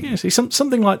effective thing. Yeah, see,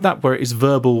 something like that where it is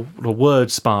verbal or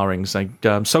word sparring, like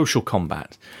social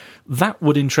combat. That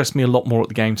would interest me a lot more at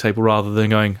the game table rather than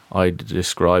going, I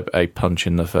describe a punch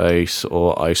in the face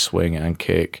or I swing and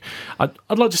kick. I'd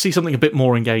like to see something a bit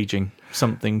more engaging,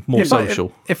 something more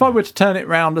social. If I were to turn it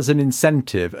round as an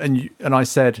incentive and I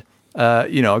said,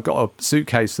 I've got a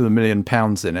suitcase with £1 million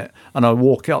in it, and I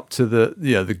walk up to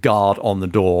the guard on the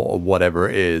door or whatever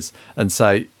it is and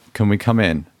say, can we come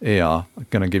in? Yeah, I'm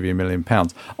going to give you £1 million.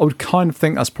 I would kind of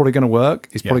think that's probably going to work.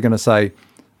 He's probably going to say,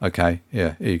 okay,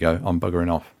 yeah, here you go. I'm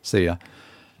buggering off. See ya.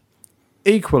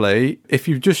 Equally, if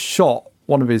you've just shot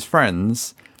one of his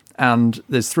friends and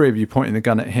there's 3 of you pointing the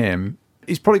gun at him,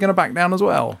 he's probably going to back down as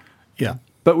well. Yeah.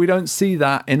 But we don't see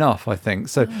that enough, I think.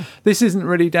 So this isn't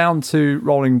really down to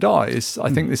rolling dice.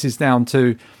 I think this is down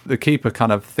to the keeper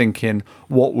kind of thinking,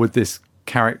 what would this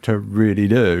character really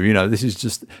do? This is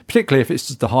just, particularly if it's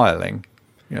just a hireling,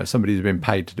 somebody who's been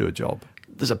paid to do a job.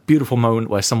 There's a beautiful moment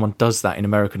where someone does that in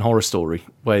American Horror Story,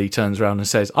 where he turns around and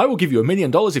says, I will give you $1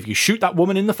 million if you shoot that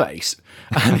woman in the face.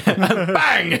 And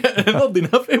bang! Oddly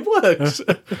enough, it works.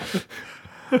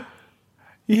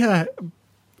 Yeah.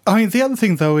 I mean, the other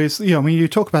thing, though, is, you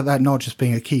talk about that not just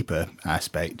being a keeper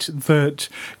aspect, that,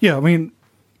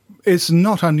 it's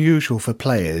not unusual for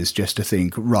players just to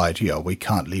think, right, we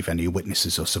can't leave any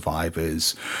witnesses or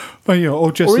survivors.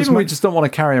 Or even we just don't want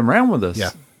to carry them around with us.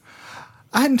 Yeah.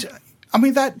 And I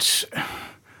mean, that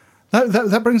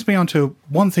brings me on to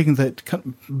one thing that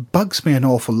bugs me an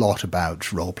awful lot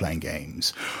about role-playing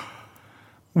games,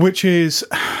 which is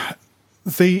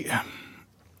the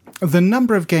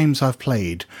number of games I've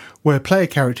played where player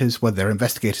characters, whether they're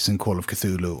investigators in Call of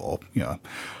Cthulhu or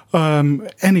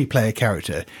any player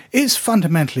character, is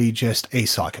fundamentally just a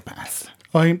psychopath.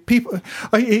 I mean,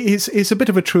 it's a bit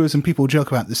of a truism. People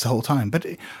joke about this the whole time, but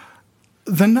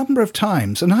the number of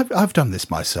times, and I've done this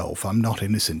myself, I'm not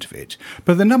innocent of it,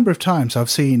 but the number of times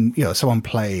I've seen, someone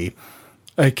play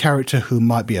a character who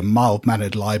might be a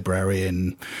mild-mannered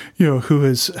librarian, who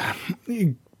has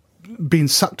been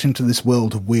sucked into this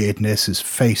world of weirdness, has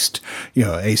faced,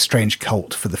 a strange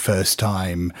cult for the first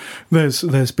time.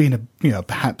 There's been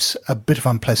perhaps a bit of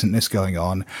unpleasantness going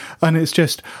on, and it's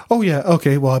just, oh yeah,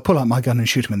 okay, well, I pull out my gun and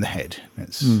shoot him in the head.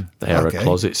 They are a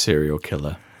closet serial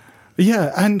killer.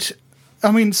 Yeah, and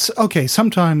I mean, okay,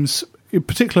 sometimes,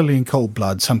 particularly in Cold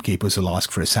Blood, some keepers will ask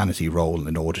for a sanity roll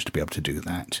in order to be able to do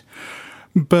that.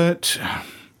 But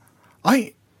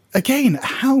again,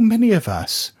 how many of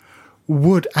us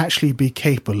would actually be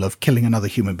capable of killing another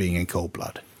human being in cold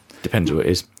blood? Depends who it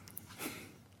is.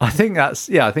 I think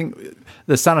I think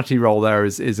the sanity roll there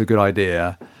is a good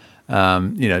idea.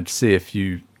 To see if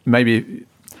you maybe.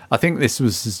 I think this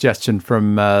was a suggestion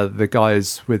from the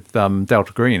guys with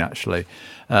Delta Green, actually,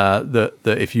 that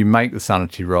if you make the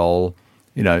sanity roll,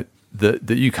 that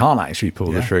you can't actually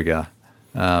pull the trigger.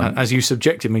 As you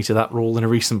subjected me to that rule in a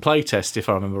recent playtest, if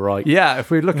I remember right. Yeah, if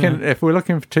we're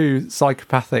looking for 2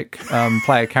 psychopathic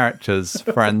player characters,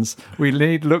 friends, we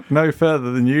need look no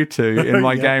further than you 2 in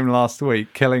my game last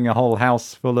week, killing a whole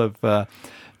house full of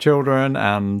children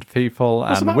and people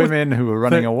and women who were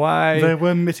running away. There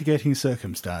were mitigating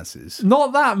circumstances.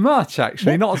 Not that much,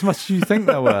 actually. Not as much as you think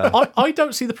there were. I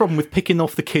don't see the problem with picking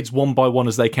off the kids one by one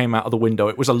as they came out of the window.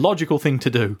 It was a logical thing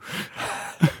to do.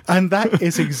 And that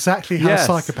is exactly how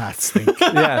psychopaths think.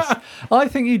 Yes. I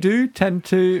think you do tend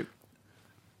to...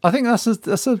 I think that's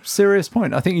a serious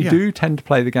point. I think you do tend to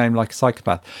play the game like a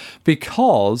psychopath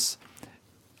because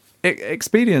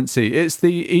expediency, it's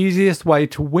the easiest way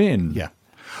to win. Yeah.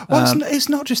 Well, it's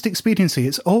not just expediency,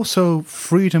 it's also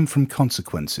freedom from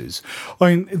consequences.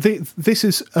 I mean, this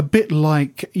is a bit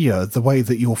like the way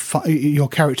that your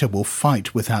character will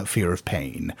fight without fear of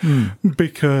pain,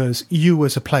 because you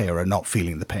as a player are not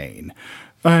feeling the pain.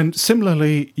 And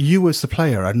similarly, you as the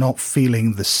player are not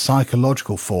feeling the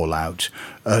psychological fallout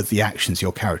of the actions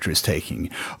your character is taking.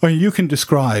 Or you can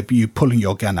describe you pulling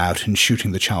your gun out and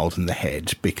shooting the child in the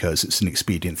head because it's an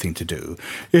expedient thing to do.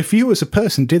 If you as a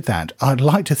person did that, I'd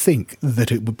like to think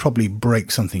that it would probably break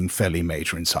something fairly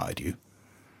major inside you.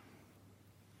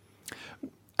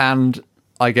 And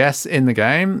I guess in the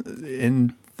game,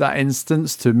 in that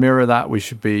instance, to mirror that, we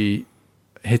should be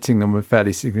hitting them with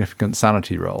fairly significant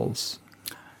sanity rolls.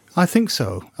 I think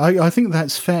so. I think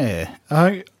that's fair.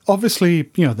 Obviously,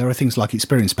 there are things like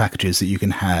experience packages that you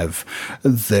can have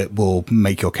that will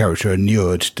make your character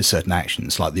inured to certain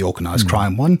actions, like the organised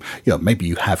crime one. Maybe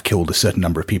you have killed a certain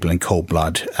number of people in cold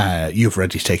blood. You've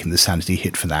already taken the sanity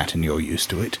hit for that and you're used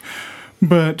to it.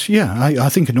 But, I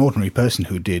think an ordinary person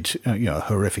who did a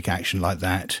horrific action like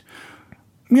that,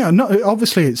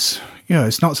 obviously it's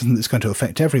not something that's going to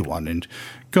affect everyone. And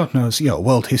God knows,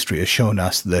 world history has shown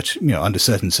us that, under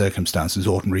certain circumstances,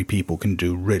 ordinary people can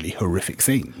do really horrific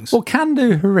things. Well, can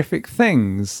do horrific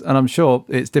things. And I'm sure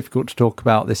it's difficult to talk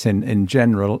about this in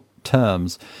general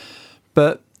terms.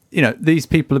 But, these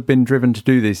people have been driven to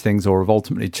do these things or have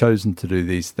ultimately chosen to do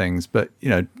these things. But,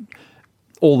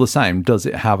 all the same, does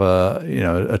it have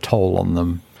a toll on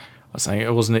them? I was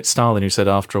saying, wasn't it Stalin who said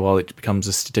after a while it becomes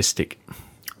a statistic?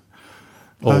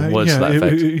 Or words to that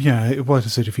effect. It was. I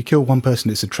said, if you kill one person,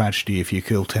 it's a tragedy. If you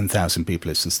kill 10,000 people,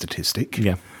 it's a statistic.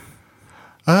 Yeah.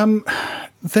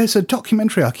 There's a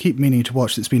documentary I keep meaning to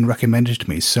watch that's been recommended to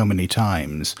me so many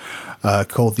times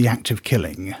called The Act of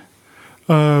Killing,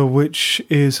 which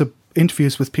is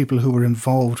interviews with people who were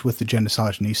involved with the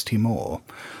genocide in East Timor.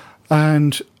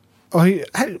 And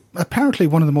apparently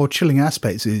one of the more chilling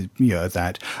aspects is,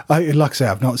 that, like I say,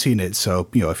 I've not seen it, so,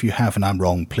 if you have and I'm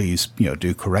wrong, please,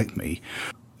 do correct me.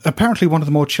 Apparently one of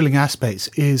the more chilling aspects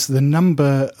is the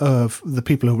number of the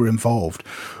people who were involved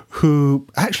who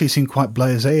actually seem quite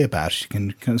blasé about it,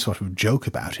 can sort of joke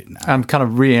about it now. And kind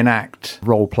of reenact,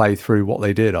 role play through what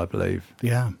they did, I believe.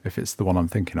 Yeah. If it's the one I'm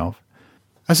thinking of.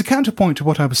 As a counterpoint to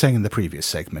what I was saying in the previous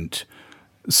segment,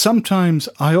 sometimes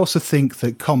I also think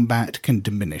that combat can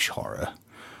diminish horror.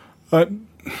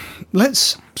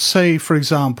 Let's say, for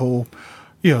example,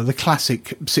 the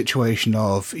classic situation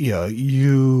of,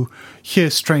 you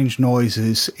hear strange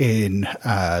noises in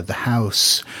the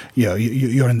house.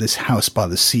 You're in this house by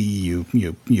the sea.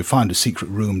 You find a secret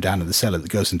room down in the cellar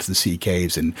that goes into the sea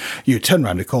caves, and you turn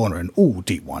around a corner and,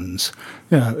 deep ones.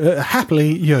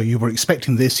 Happily, you were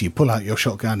expecting this. You pull out your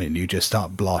shotgun and you just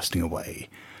start blasting away.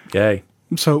 Yay.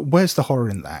 So where's the horror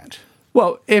in that?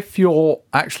 Well, if you're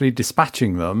actually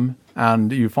dispatching them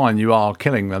and you find you are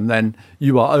killing them, then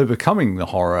you are overcoming the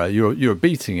horror. You're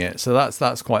beating it. So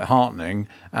that's quite heartening.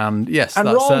 And yes, and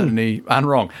that's wrong. certainly and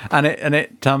wrong. And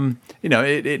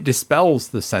it dispels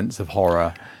the sense of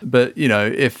horror. But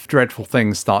if dreadful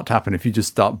things start to happen, if you just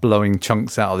start blowing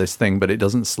chunks out of this thing, but it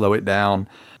doesn't slow it down,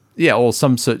 or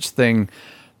some such thing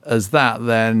as that,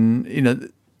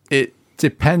 then it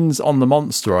depends on the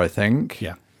monster, I think.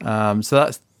 Yeah. So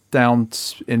that's down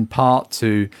in part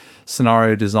to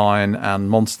scenario design and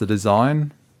monster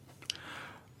design.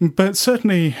 But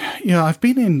certainly, I've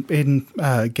been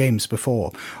in games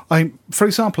before. For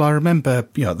example, I remember,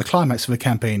 the climax of a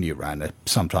campaign you ran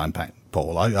some time back,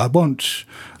 Paul. I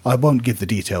won't give the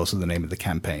details of the name of the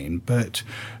campaign, but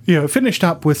finished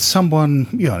up with someone,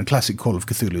 in classic Call of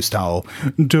Cthulhu style,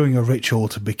 doing a ritual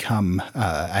to become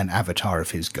an avatar of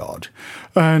his god,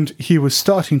 and he was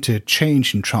starting to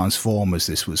change and transform as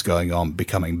this was going on,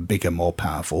 becoming bigger, more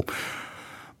powerful.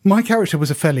 My character was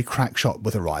a fairly crack shot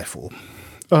with a rifle.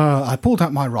 I pulled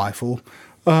out my rifle.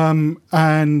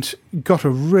 And got a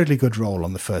really good roll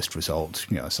on the first result,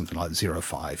 something like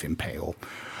 0.5 impale.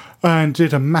 And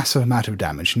did a massive amount of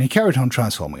damage, and he carried on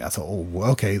transforming. I thought,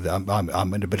 okay,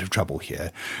 I'm in a bit of trouble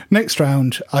here. Next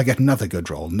round, I get another good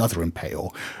roll, another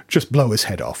impale, just blow his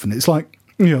head off. And it's like,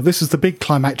 this is the big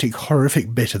climactic,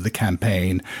 horrific bit of the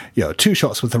campaign. 2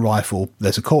 shots with the rifle,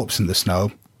 there's a corpse in the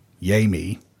snow. Yay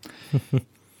me.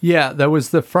 Yeah, there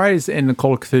was the phrase in the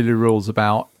Call of Cthulhu rules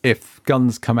about if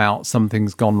guns come out,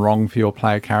 something's gone wrong for your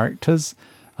player characters.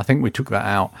 I think we took that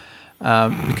out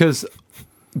because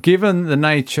given the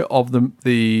nature of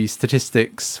the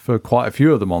statistics for quite a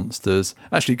few of the monsters,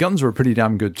 actually guns are a pretty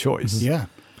damn good choice. Yeah.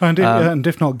 And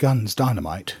if not guns,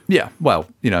 dynamite. Yeah, well,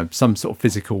 some sort of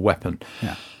physical weapon.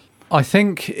 Yeah. I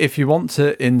think if you want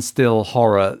to instill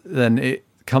horror, then it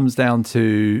comes down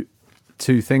to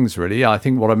 2 things, really. I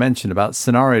think what I mentioned about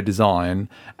scenario design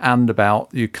and about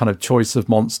your kind of choice of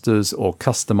monsters or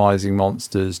customizing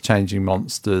monsters, changing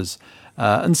monsters.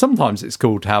 And sometimes it's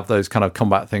cool to have those kind of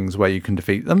combat things where you can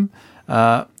defeat them.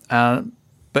 But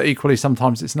equally,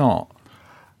 sometimes it's not.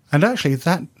 And actually,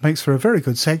 that makes for a very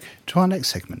good seg to our next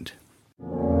segment.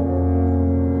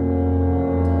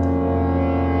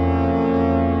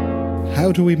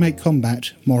 How do we make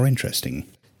combat more interesting?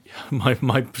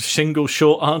 My single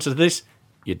short answer to this,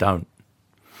 you don't.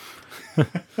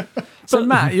 So,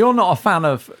 Matt, you're not a fan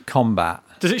of combat.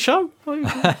 Does it show?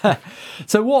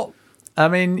 So what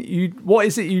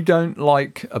is it you don't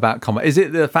like about combat? Is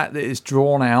it the fact that it's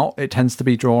drawn out? It tends to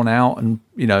be drawn out and,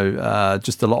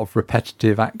 just a lot of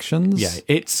repetitive actions? Yeah,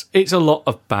 it's a lot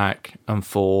of back and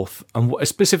forth. And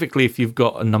specifically if you've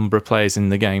got a number of players in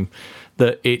the game,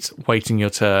 that it's waiting your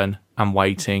turn and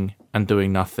waiting and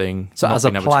doing nothing. So not as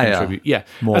a being able to player, contribute. Yeah.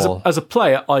 more. As a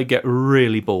player, I get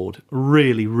really bored.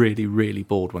 Really, really, really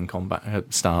bored when combat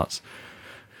starts.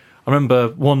 I remember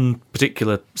one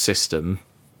particular system,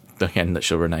 again, that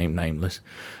shall remain nameless,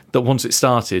 that once it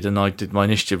started and I did my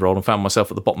initiative roll and found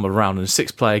myself at the bottom of a round in a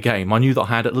 6-player game, I knew that I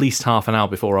had at least half an hour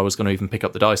before I was going to even pick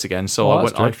up the dice again. So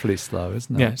that's dreadfully slow,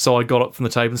 isn't it? Yeah, so I got up from the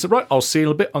table and said, right, I'll see you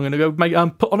in a bit. I'm going to go make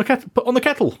put on the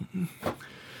kettle.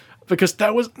 Because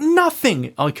there was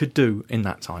nothing I could do in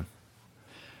that time.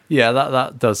 Yeah,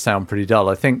 that does sound pretty dull.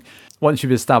 I think once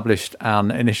you've established an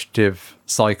initiative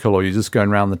cycle or you're just going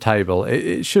around the table,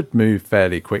 it should move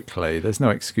fairly quickly. There's no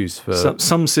excuse for...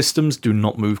 Some systems do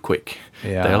not move quick.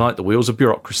 Yeah. They're like the wheels of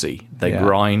bureaucracy. They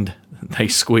grind, they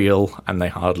squeal, and they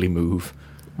hardly move.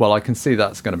 Well, I can see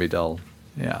that's going to be dull.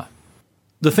 Yeah.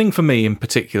 The thing for me in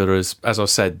particular is, as I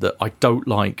said, that I don't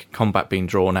like combat being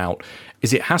drawn out,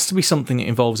 is it has to be something that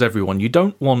involves everyone. You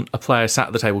don't want a player sat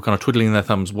at the table kind of twiddling their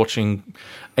thumbs, watching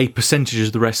a percentage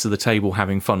of the rest of the table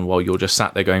having fun while you're just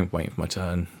sat there going, waiting for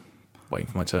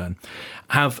my turn.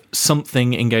 Have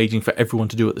something engaging for everyone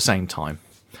to do at the same time.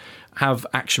 Have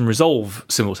action resolve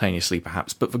simultaneously,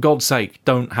 perhaps, but for God's sake,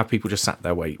 don't have people just sat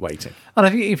there waiting. And I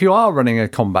think if you are running a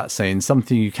combat scene,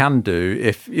 something you can do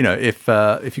if you've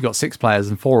got 6 players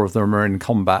and 4 of them are in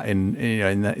combat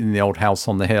in the old house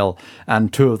on the hill,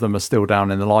 and 2 of them are still down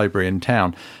in the library in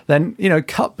town, then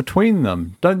cut between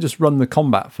them. Don't just run the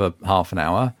combat for half an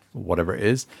hour or whatever it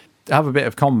is. Have a bit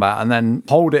of combat and then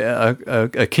hold it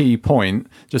at a key point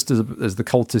just as the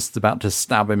cultist's about to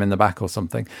stab him in the back or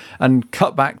something, and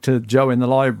cut back to Joe in the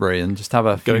library and just have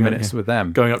a few minutes with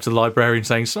them. Going up to the librarian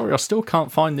saying, sorry, I still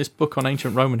can't find this book on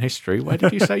ancient Roman history. Where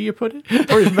did you say you put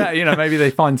it? Or even better, maybe they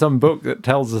find some book that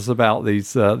tells us about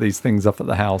these things up at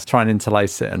the house. Try and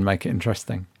interlace it and make it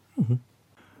interesting. Mm-hmm.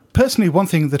 Personally, one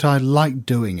thing that I like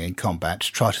doing in combat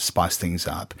to try to spice things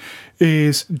up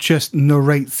is just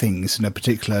narrate things in a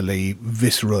particularly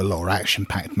visceral or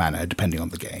action-packed manner, depending on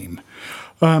the game.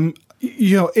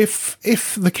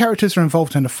 If the characters are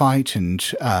involved in a fight and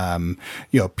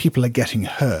people are getting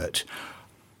hurt,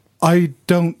 I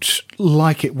don't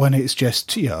like it when it's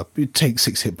just it takes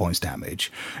 6 hit points damage.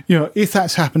 If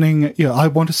that's happening, I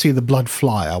want to see the blood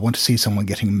fly. I want to see someone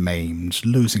getting maimed,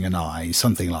 losing an eye,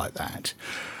 something like that.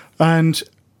 And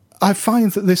I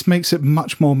find that this makes it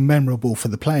much more memorable for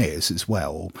the players as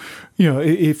well.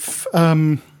 If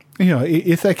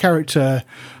their character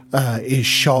is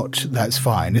shot, that's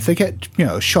fine. If they get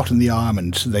shot in the arm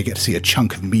and they get to see a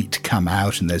chunk of meat come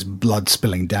out and there's blood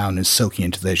spilling down and soaking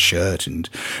into their shirt and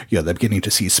they're beginning to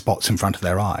see spots in front of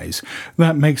their eyes,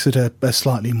 that makes it a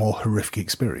slightly more horrific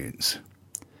experience.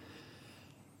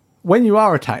 When you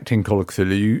are attacked in Call of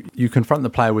Cthulhu, you confront the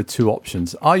player with 2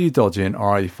 options. Are you dodging or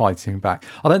are you fighting back?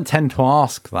 I don't tend to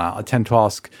ask that. I tend to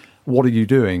ask, what are you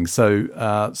doing? So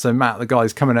Matt, the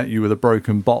guy's coming at you with a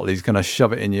broken bottle. He's going to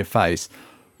shove it in your face.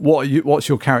 What's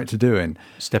your character doing?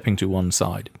 Stepping to one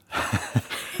side.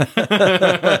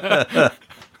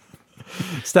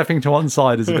 Stepping to one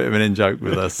side is a bit of an in-joke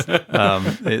with us. I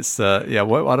can't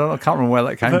remember where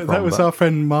that came from. That was our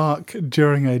friend Mark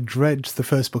during a Dredge, the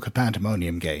first book of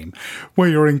Pandemonium game, where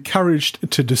you're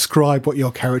encouraged to describe what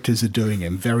your characters are doing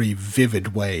in very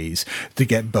vivid ways to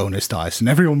get bonus dice. And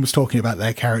everyone was talking about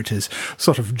their characters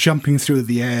sort of jumping through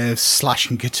the air,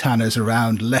 slashing katanas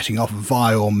around, letting off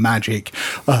vile magic,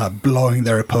 blowing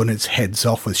their opponents' heads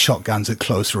off with shotguns at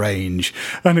close range.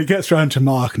 And it gets round to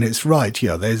Mark and it's right,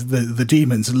 there's the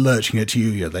demons lurching at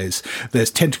you.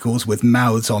 There's tentacles with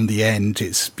mouths on the end.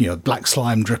 It's black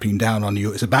slime dripping down on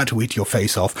you. It's about to eat your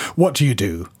face off. What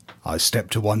do? I step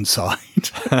to one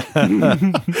side.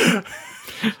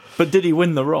 But did he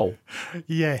win the roll?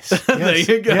 Yes. There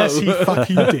you go. Yes, he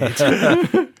fucking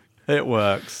did. It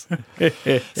works.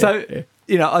 So,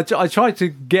 I try to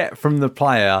get from the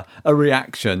player a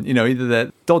reaction. Either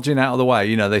they're dodging out of the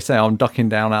way. They say, I'm ducking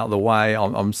down out of the way.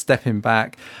 I'm stepping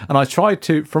back. And I try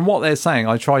to, from what they're saying,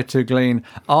 I try to glean,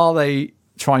 are they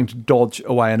trying to dodge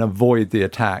away and avoid the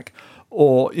attack?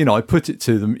 Or, you know, I put it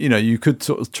to them, you know, you could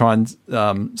sort of try and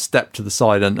step to the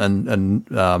side and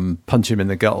punch him in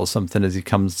the gut or something as he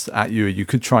comes at you. You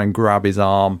could try and grab his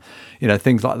arm, you know,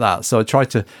 things like that. So I try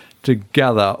to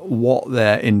gather what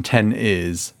their intent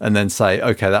is and then say,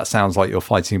 okay, that sounds like you're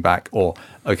fighting back, or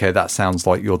okay, that sounds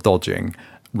like you're dodging.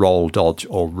 Roll, dodge,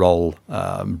 or roll,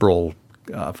 brawl,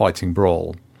 fighting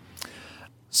brawl.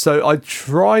 So I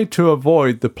try to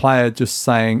avoid the player just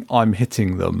saying, I'm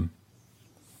hitting them,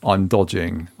 I'm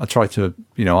dodging. I try to,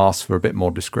 you know, ask for a bit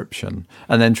more description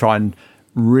and then try and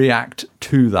react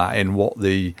to that in what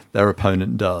their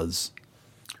opponent does.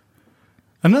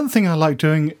 Another thing I like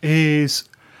doing is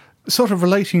sort of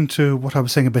relating to what I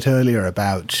was saying a bit earlier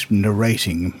about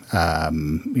narrating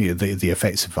the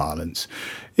effects of violence,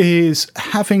 is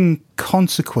having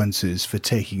consequences for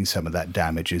taking some of that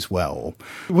damage as well.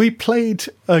 We played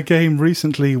a game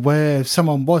recently where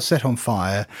someone was set on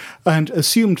fire and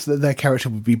assumed that their character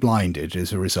would be blinded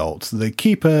as a result. The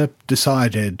keeper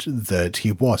decided that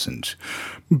he wasn't.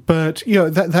 But, you know,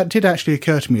 that did actually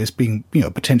occur to me as being, you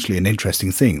know, potentially an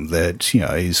interesting thing, that, you know,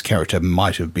 his character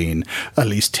might have been at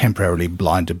least temporarily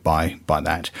blinded by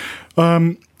that.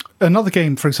 Another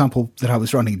game, for example, that I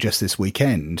was running just this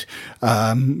weekend,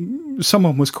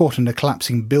 someone was caught in a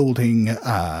collapsing building.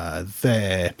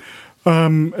 Their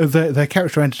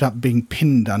character ended up being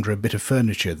pinned under a bit of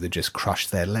furniture that just crushed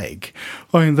their leg.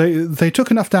 I mean, they took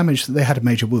enough damage that they had a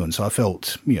major wound, so I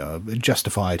felt, you know,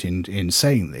 justified in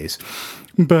saying this.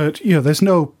 But, you know, there's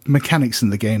no mechanics in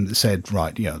the game that said,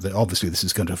 right, you know, that obviously this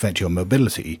is going to affect your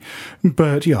mobility.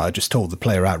 But, you know, I just told the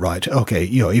player outright, okay,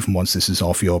 you know, even once this is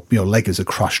off, your leg is a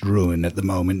crushed ruin at the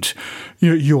moment.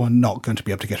 You are not going to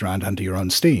be able to get around under your own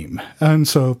steam. And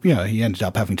so, you know, he ended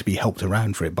up having to be helped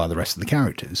around for it by the rest of the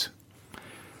characters.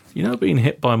 You know, being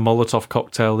hit by a Molotov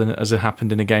cocktail, as it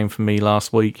happened in a game for me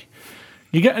last week,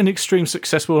 you get an extreme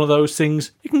success with one of those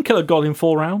things, you can kill a god in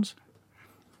 4 rounds.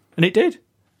 And it did.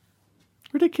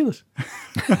 Ridiculous.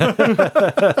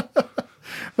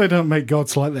 They don't make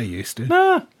gods like they used to.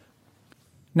 Nah.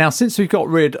 Now, since we've got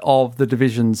rid of the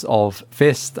divisions of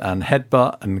fist and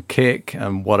headbutt and kick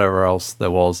and whatever else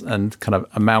there was and kind of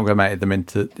amalgamated them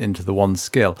into the one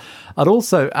skill, I'd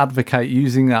also advocate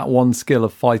using that one skill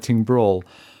of fighting brawl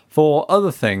for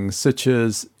other things, such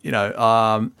as, you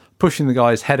know, pushing the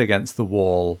guy's head against the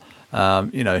wall,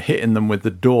 you know, hitting them with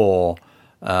the door,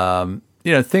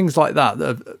 you know, things like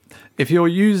that. If you're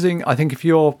using, I think if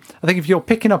you're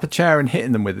picking up a chair and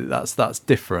hitting them with it, that's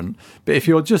different. But if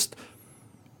you're just,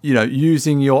 you know,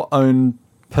 using your own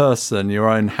person, your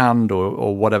own hand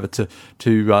or whatever to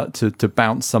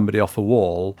bounce somebody off a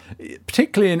wall,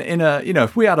 particularly in a, you know,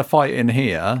 if we had a fight in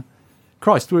here,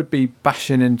 Christ, we'd be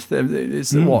bashing into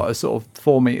it's a sort of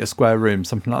 4 meter square room,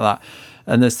 something like that.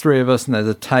 And there's 3 of us, and there's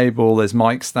a table, there's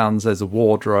mic stands, there's a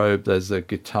wardrobe, there's a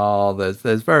guitar,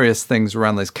 there's various things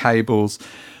around, there's cables.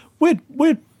 We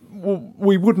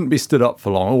wouldn't be stood up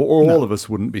for long, or all of us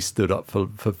wouldn't be stood up for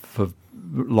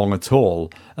long at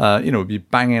all. You know, we'd be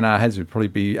banging our heads. We'd probably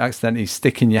be accidentally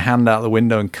sticking your hand out the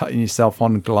window and cutting yourself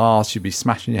on glass. You'd be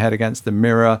smashing your head against the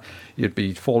mirror. You'd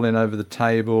be falling over the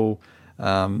table.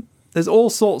 There's all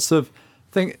sorts of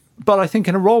things. But I think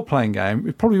in a role-playing game,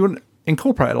 we probably wouldn't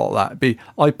incorporate a lot of that. It'd be,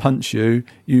 I punch you,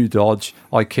 you dodge,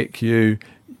 I kick you.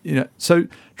 You know, so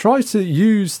try to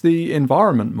use the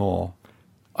environment more.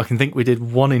 I can think we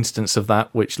did one instance of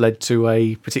that, which led to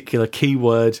a particular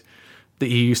keyword that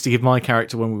you used to give my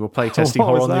character when we were playtesting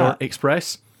Horror on the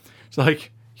Express. It's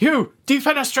like, you,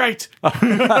 defenestrate!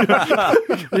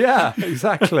 Yeah,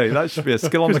 exactly. That should be a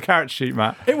skill on the character sheet,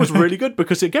 Matt. It was really good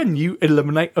because, again, you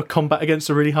eliminate a combat against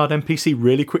a really hard NPC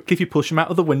really quickly if you push them out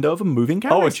of the window of a moving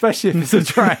carriage. Oh, especially if it's a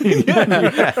train.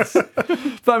 Yes.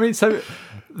 But I mean, so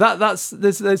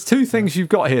there's 2 things you've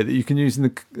got here that you can use in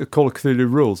the Call of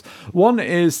Cthulhu rules. One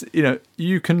is, you know,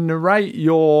 you can narrate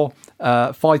your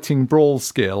fighting brawl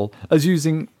skill as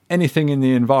using anything in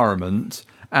the environment,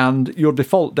 and your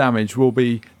default damage will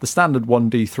be the standard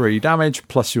 1d3 damage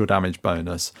plus your damage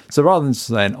bonus. So rather than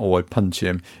saying, oh, I punch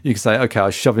him, you can say, okay,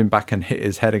 I shove him back and hit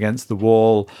his head against the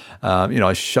wall. You know,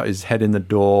 I shut his head in the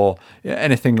door,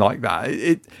 anything like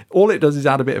that. All it does is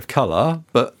add a bit of colour,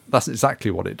 but that's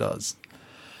exactly what it does.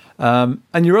 And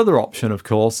your other option, of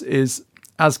course, is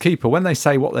as keeper, when they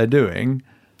say what they're doing,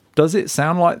 does it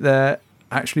sound like they're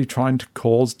actually trying to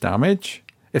cause damage?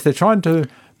 If they're trying to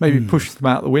maybe push them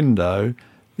out the window,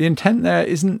 the intent there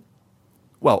isn't,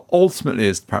 well, ultimately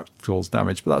is perhaps to cause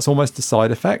damage, but that's almost a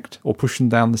side effect, or push them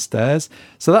down the stairs.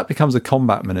 So that becomes a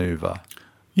combat manoeuvre.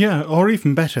 Yeah, or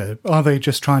even better, are they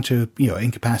just trying to,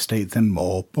 incapacitate them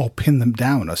or pin them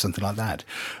down or something like that?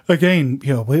 Again,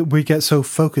 we get so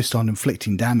focused on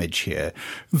inflicting damage here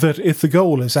that if the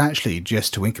goal is actually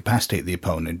just to incapacitate the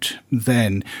opponent,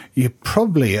 then you're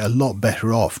probably a lot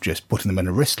better off just putting them in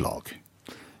a wrist lock.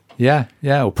 Yeah,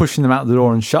 or pushing them out the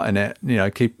door and shutting it,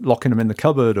 keep locking them in the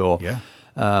cupboard or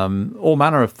all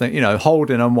manner of things,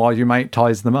 holding them while your mate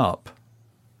ties them up.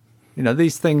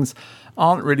 These things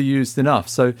aren't really used enough.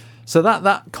 So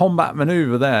that combat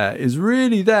maneuver there is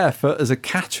really there as a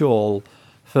catch-all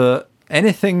for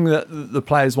anything that the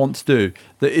players want to do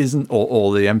that isn't,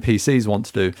 or the NPCs want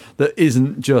to do, that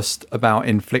isn't just about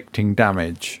inflicting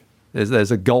damage.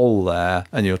 There's a goal there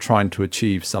and you're trying to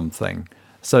achieve something.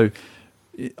 So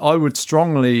I would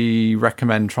strongly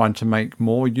recommend trying to make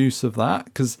more use of that,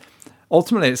 because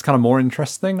ultimately it's kind of more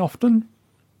interesting often.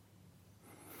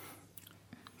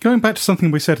 Going back to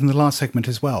something we said in the last segment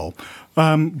as well,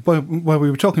 where we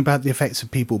were talking about the effects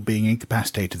of people being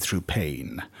incapacitated through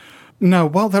pain. Now,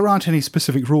 while there aren't any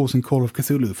specific rules in Call of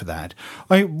Cthulhu for that,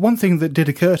 one thing that did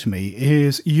occur to me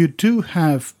is you do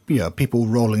have people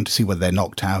rolling to see whether they're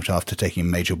knocked out after taking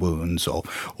major wounds, or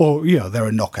there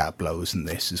are knockout blows in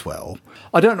this as well.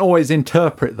 I don't always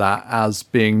interpret that as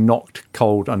being knocked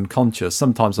cold unconscious.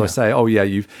 Sometimes I say, oh yeah,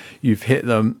 you've hit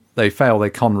them, they fail,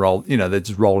 they con roll, they're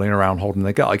just rolling around holding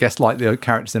their gut. I guess like the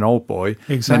characters in Old Boy,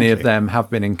 exactly. Many of them have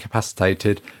been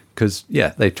incapacitated because,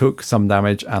 they took some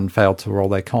damage and failed to roll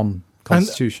their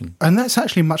constitution. And that's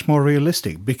actually much more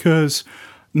realistic, because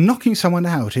knocking someone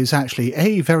out is actually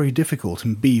A, very difficult,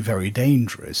 and B, very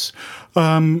dangerous.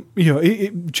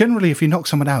 Generally, if you knock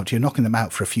someone out, you're knocking them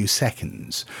out for a few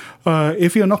seconds.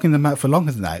 If you're knocking them out for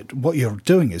longer than that, what you're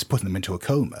doing is putting them into a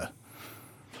coma.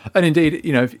 And indeed,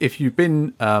 if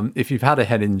you've had a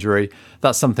head injury,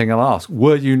 that's something I'll ask.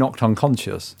 Were you knocked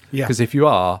unconscious? Yeah. Because if you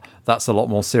are, that's a lot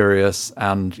more serious,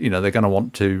 and they're going to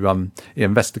want to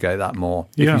investigate that more.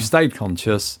 If you stayed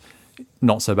conscious,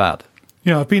 not so bad.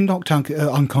 Yeah, I've been knocked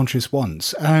unconscious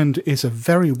once, and it's a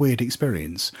very weird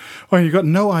experience. Well, you've got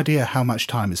no idea how much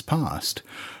time has passed.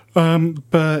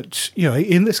 But,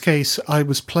 in this case, I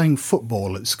was playing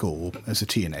football at school as a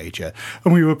teenager,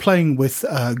 and we were playing with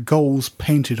goals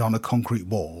painted on a concrete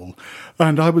wall.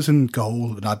 And I was in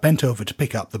goal, and I bent over to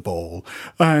pick up the ball,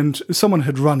 and someone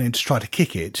had run in to try to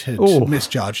kick it, had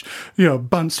misjudged,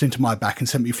 bounced into my back and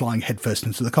sent me flying headfirst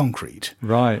into the concrete.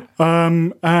 Right.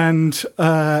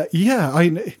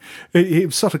 It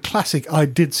was sort of classic I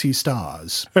did see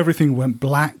stars. Everything went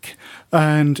black,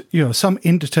 and, some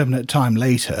indeterminate time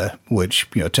later, which,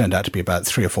 turned out to be about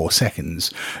 3 or 4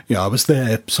 seconds, I was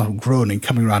there sort of groaning,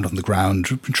 coming around on the ground,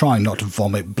 trying not to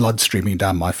vomit, blood streaming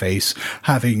down my face,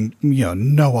 having,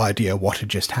 no idea what had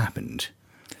just happened.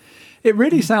 It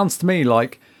really sounds to me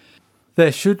like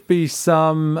there should be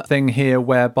something here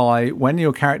whereby when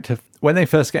they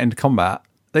first get into combat,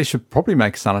 they should probably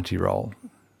make a sanity roll,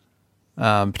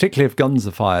 particularly if guns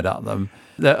are fired at them.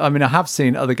 I mean, I have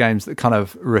seen other games that kind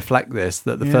of reflect this,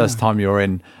 that the first time you're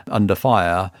under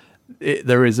fire,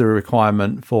 there is a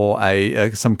requirement for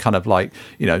some kind of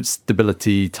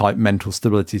stability type, mental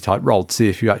stability type roll to see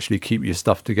if you actually keep your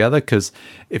stuff together. Because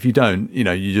if you don't,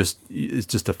 it's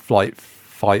just a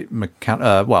fight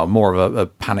mechanic, more of a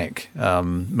panic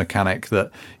mechanic that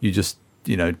you just,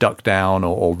 duck down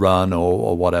or run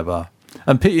or whatever.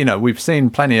 And, we've seen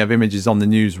plenty of images on the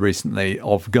news recently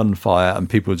of gunfire and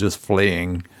people just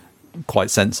fleeing quite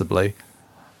sensibly.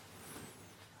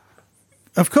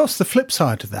 Of course, the flip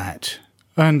side to that,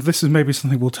 and this is maybe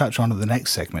something we'll touch on in the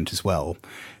next segment as well,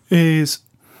 is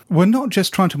we're not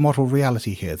just trying to model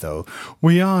reality here, though.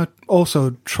 We are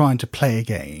also trying to play a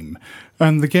game,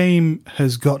 and the game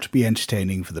has got to be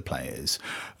entertaining for the players.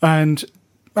 And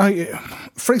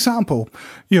for example,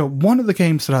 one of the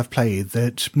games that I've played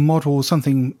that models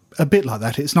something a bit like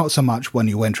that, it's not so much when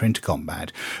you enter into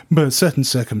combat, but certain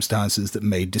circumstances that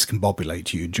may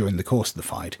discombobulate you during the course of the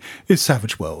fight, is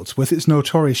Savage Worlds, with its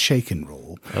notorious shaken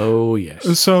rule. Oh,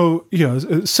 yes. So,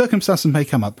 circumstances may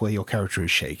come up where your character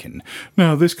is shaken.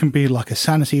 Now, this can be like a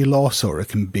sanity loss, or it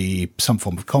can be some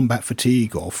form of combat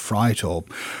fatigue or fright, or,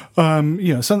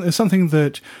 something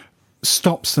that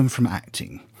stops them from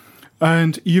acting.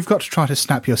 And you've got to try to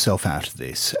snap yourself out of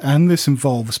this. And this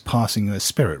involves passing a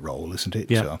spirit roll, isn't it?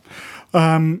 Yeah.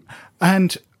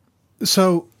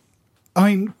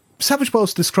 Savage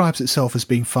Worlds describes itself as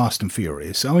being fast and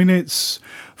furious. I mean, it's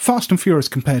fast and furious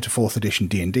compared to 4th edition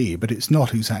D&D, but it's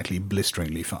not exactly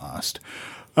blisteringly fast.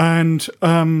 And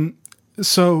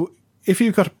so if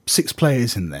you've got 6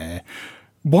 players in there,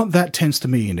 what that tends to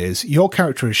mean is your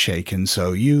character is shaken,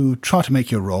 so you try to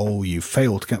make your roll, you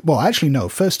fail to get... Well, actually, no,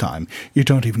 first time, you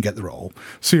don't even get the roll.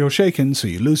 So you're shaken, so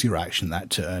you lose your action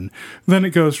that turn. Then it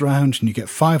goes round and you get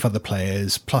 5 other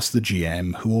players, plus the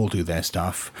GM, who all do their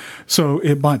stuff. So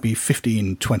it might be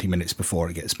 15, 20 minutes before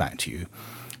it gets back to you.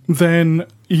 Then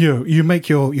you make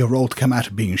your roll to come out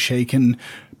of being shaken.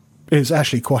 It's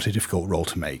actually quite a difficult roll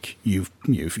to make. You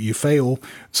fail,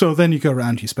 so then you go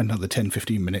around, you spend another 10,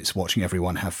 15 minutes watching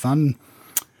everyone have fun.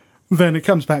 Then it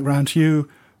comes back round to you.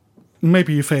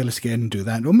 Maybe you fail it again and do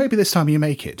that, or maybe this time you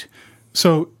make it.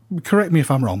 So, correct me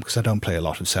if I'm wrong, because I don't play a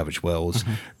lot of Savage Worlds.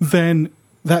 Mm-hmm. Then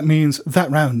that means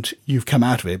that round you've come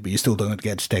out of it, but you still don't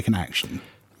get to take an action.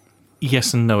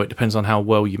 Yes and no, it depends on how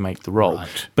well you make the roll.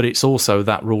 Right. But it's also,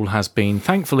 that rule has been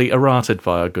thankfully errated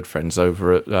by our good friends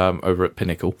over at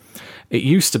Pinnacle. It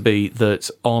used to be that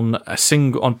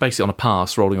basically on a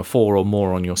pass, rolling a 4 or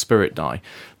more on your spirit die,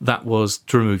 that was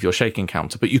to remove your shaking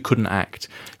counter, but you couldn't act.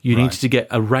 You needed to get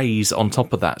a raise on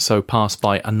top of that, so pass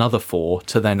by another 4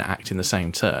 to then act in the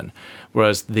same turn.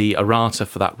 Whereas the errata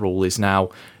for that rule is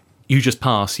now, you just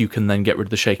pass, you can then get rid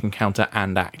of the shaking counter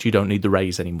and act. You don't need the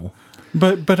raise anymore.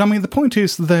 But I mean, the point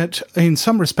is that in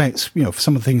some respects, for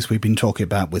some of the things we've been talking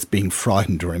about with being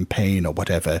frightened or in pain or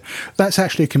whatever, that's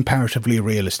actually a comparatively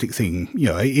realistic thing.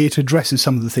 It addresses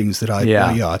some of the things that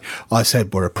I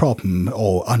said were a problem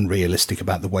or unrealistic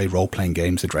about the way role-playing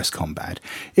games address combat.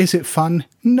 Is it fun?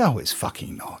 No, it's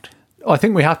fucking not. I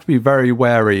think we have to be very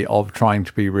wary of trying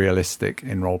to be realistic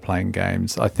in role-playing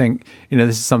games. I think,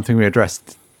 this is something we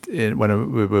addressed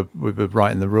when we were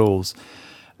writing the rules.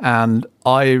 And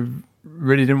I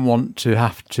really didn't want to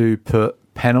have to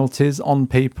put penalties on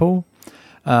people.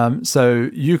 So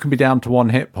you can be down to 1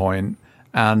 hit point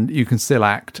and you can still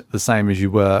act the same as you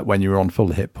were when you were on full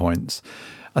hit points.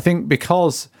 I think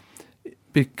because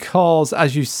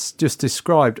as you just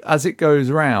described, as it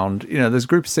goes around, there's a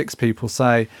group of 6 people,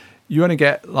 say you only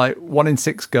get like 1 in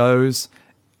 6 goes.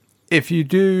 If you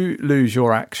do lose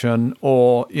your action,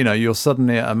 or you're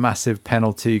suddenly at a massive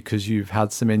penalty because you've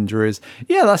had some injuries,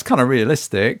 that's kind of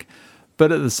realistic.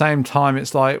 But at the same time,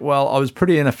 it's like, well, I was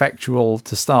pretty ineffectual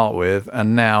to start with,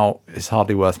 and now it's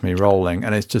hardly worth me rolling.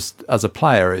 And it's just, as a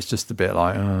player, it's just a bit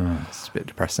like, it's a bit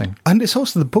depressing. And it's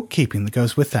also the bookkeeping that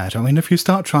goes with that. I mean, if you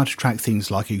start trying to track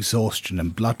things like exhaustion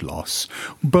and blood loss,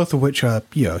 both of which are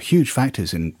huge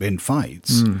factors in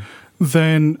fights,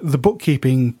 then the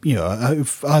bookkeeping,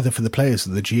 either for the players or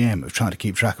the GM of trying to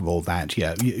keep track of all that,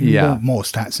 more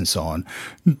stats and so on,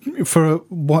 for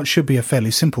what should be a fairly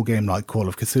simple game like Call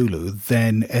of Cthulhu,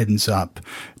 then ends up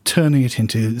turning it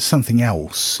into something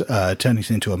else, turning it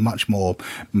into a much more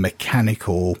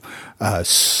mechanical,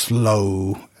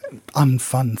 slow,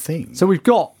 unfun thing. So we've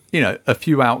got, a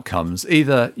few outcomes.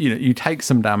 Either, you take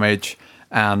some damage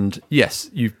and, yes,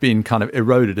 you've been kind of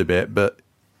eroded a bit, but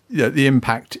the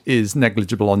impact is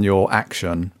negligible on your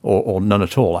action, or none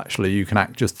at all, actually. You can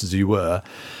act just as you were.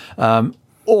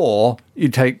 Or you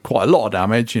take quite a lot of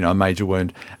damage, a major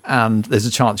wound, and there's a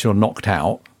chance you're knocked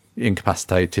out,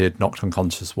 incapacitated, knocked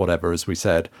unconscious, whatever, as we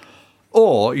said.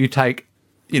 Or you take,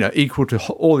 equal to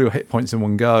all your hit points in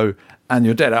one go, and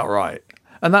you're dead outright.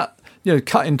 And that,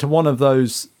 cut into one of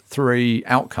those 3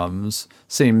 outcomes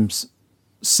seems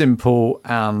simple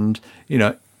and,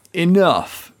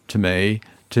 enough to me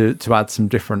to add some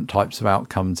different types of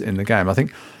outcomes in the game, I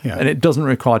think. And it doesn't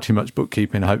require too much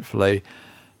bookkeeping, hopefully.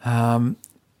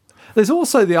 There's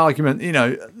also the argument,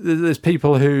 there's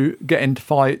people who get into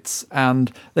fights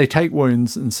and they take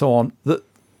wounds and so on, that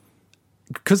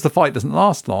because the fight doesn't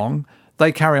last long,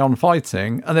 they carry on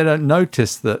fighting and they don't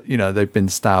notice that, they've been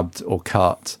stabbed or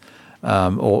cut,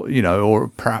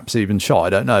 or perhaps even shot, I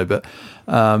don't know. But,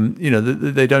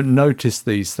 they don't notice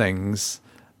these things.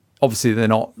 Obviously, they're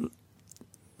not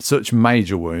such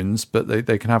major wounds, but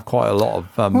they can have quite a lot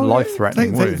of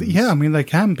life-threatening wounds. They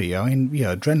can be.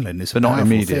 Adrenaline is a powerful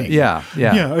immediate thing. Yeah.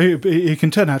 It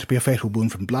can turn out to be a fatal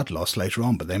wound from blood loss later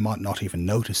on, but they might not even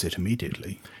notice it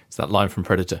immediately. It's that line from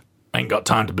Predator. Ain't got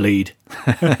time to bleed.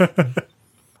 There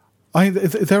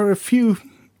are a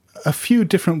few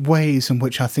different ways in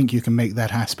which I think you can make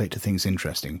that aspect of things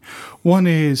interesting. One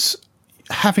is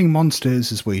having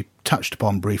monsters, as we touched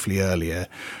upon briefly earlier,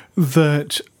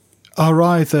 that are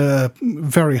either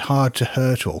very hard to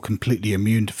hurt or completely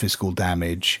immune to physical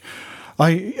damage.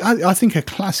 I think a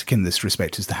classic in this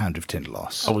respect is the Hound of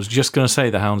Tindalos. I was just going to say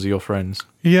the hounds are your friends.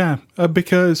 Yeah,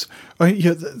 because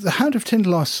the Hound of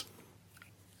Tindalos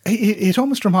It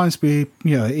almost reminds me,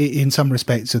 in some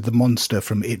respects, of the monster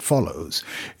from It Follows,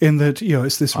 in that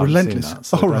it's this relentless. Seen that,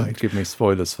 so don't give me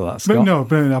spoilers for that, Scott.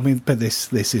 But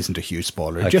this isn't a huge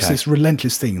spoiler. Okay. Just this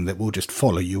relentless thing that will just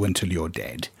follow you until you're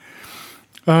dead.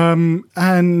 That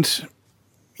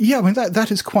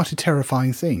is quite a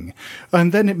terrifying thing,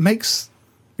 and then it makes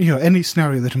any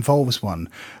scenario that involves one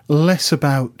less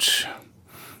about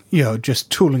just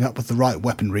tooling up with the right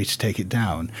weaponry to take it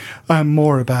down,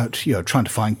 more about, trying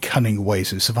to find cunning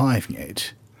ways of surviving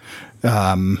it.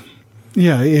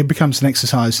 It becomes an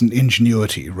exercise in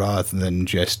ingenuity rather than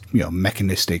just,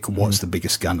 mechanistic, what's the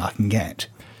biggest gun I can get.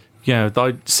 Yeah,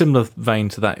 similar vein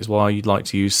to that is why you'd like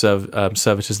to use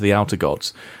Servitors of the Outer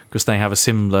Gods, because they have a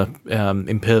similar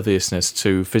imperviousness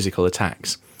to physical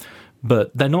attacks.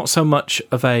 But they're not so much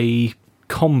of a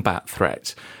combat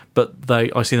threat, but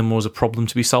I see them more as a problem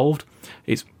to be solved.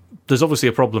 There's obviously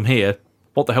a problem here.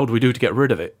 What the hell do we do to get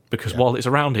rid of it? Because while it's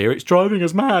around here, it's driving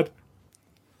us mad.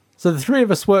 So the three of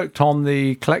us worked on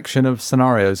the collection of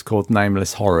scenarios called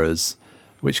Nameless Horrors,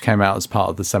 which came out as part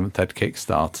of the 7th Ed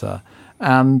Kickstarter.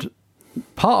 And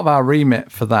part of our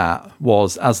remit for that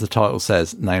was, as the title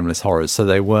says, Nameless Horrors. So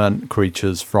they weren't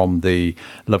creatures from the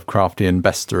Lovecraftian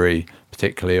bestiary,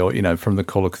 particularly, or, from the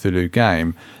Call of Cthulhu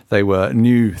game. They were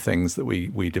new things that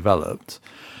we developed.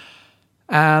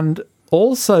 And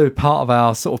also part of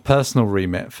our sort of personal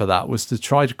remit for that was to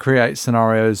try to create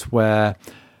scenarios where,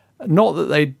 not that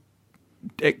they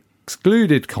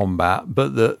excluded combat,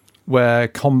 but where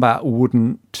combat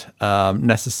wouldn't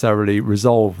necessarily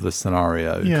resolve the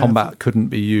scenario. Yeah. Combat couldn't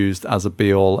be used as a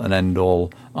be-all and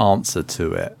end-all answer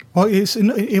to it. Well,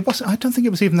 it was. I don't think it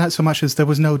was even that so much as there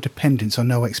was no dependence or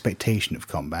no expectation of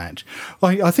combat.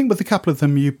 I think with a couple of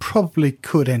them, you probably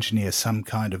could engineer some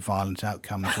kind of violent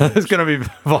outcome. There's going to be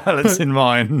violence in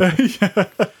mine.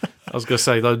 I was going to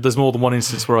say, though, there's more than one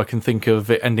instance where I can think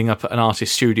of it ending up at an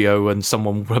artist's studio and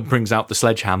someone brings out the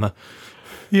sledgehammer.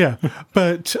 Yeah,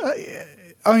 but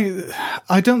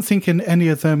I don't think in any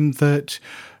of them that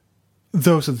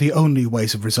those are the only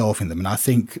ways of resolving them. And I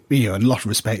think, in a lot of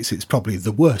respects, it's probably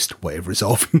the worst way of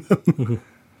resolving them.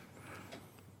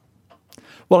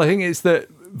 Well, I think it's that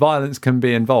violence can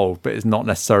be involved, but it's not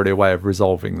necessarily a way of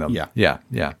resolving them. Yeah.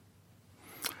 Yeah.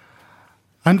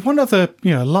 And one other,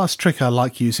 last trick I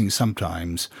like using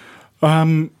sometimes,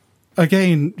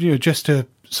 again, just to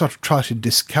sort of try to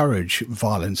discourage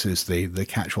violence is the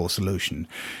catch-all solution,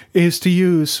 is to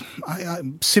use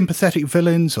sympathetic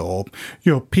villains or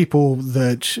people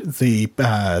that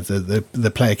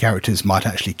the player characters might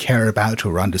actually care about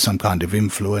or are under some kind of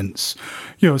influence,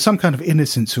 some kind of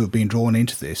innocents who have been drawn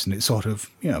into this, and it's sort of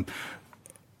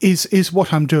is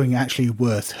what I'm doing actually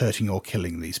worth hurting or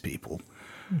killing these people?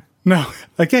 Now,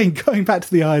 again, going back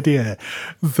to the idea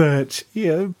that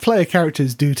player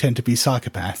characters do tend to be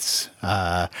psychopaths,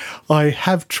 I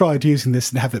have tried using this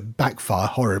and have it backfire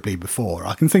horribly before.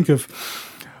 I can think of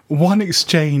one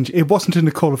exchange. It wasn't in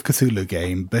a Call of Cthulhu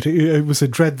game, but it was a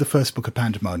Dread the First Book of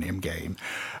Pandemonium game.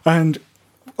 And,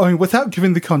 without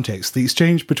giving the context, the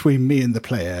exchange between me and the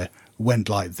player went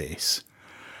like this.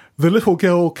 The little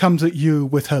girl comes at you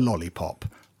with her lollipop.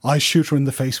 I shoot her in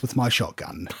the face with my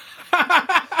shotgun.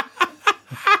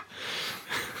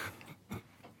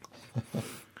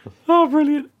 Oh,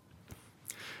 brilliant.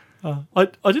 I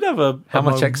did have a... How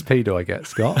much XP do I get,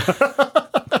 Scott?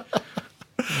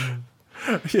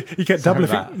 You get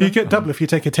double if you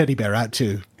take a teddy bear out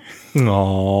too.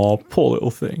 Oh, poor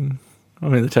little thing. I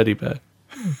mean, the teddy bear.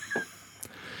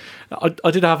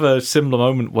 I did have a similar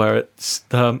moment where it's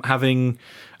having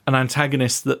an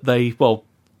antagonist that they... Well,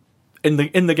 in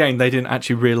the game, they didn't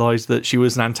actually realise that she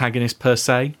was an antagonist per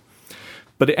se.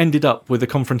 But it ended up with a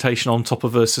confrontation on top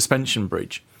of a suspension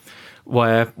bridge,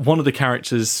 where one of the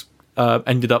characters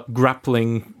ended up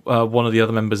grappling one of the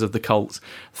other members of the cult,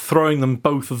 throwing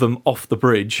both of them off the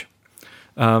bridge.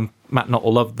 Matt Knott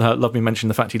will love me mentioning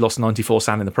the fact he lost 94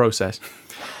 sand in the process.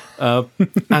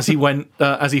 As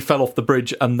he fell off the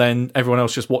bridge, and then everyone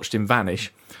else just watched him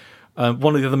vanish.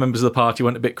 One of the other members of the party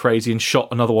went a bit crazy and shot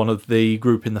another one of the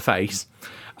group in the face,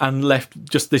 and left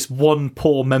just this one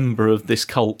poor member of this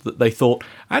cult that they thought,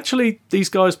 actually, these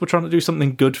guys were trying to do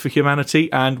something good for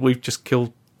humanity, and we've just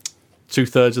killed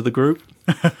 2/3 of the group.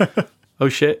 Oh,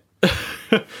 shit.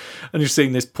 And you're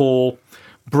seeing this poor,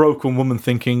 broken woman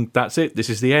thinking, that's it, this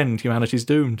is the end, humanity's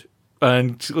doomed.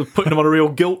 And putting them on a real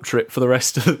guilt trip for the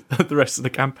rest of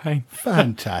the campaign.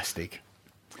 Fantastic.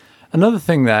 Another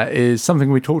thing there is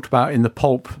something we talked about in the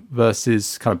pulp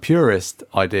versus kind of purist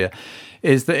idea,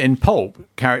 is that in pulp,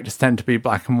 characters tend to be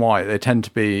black and white. They tend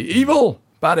to be evil,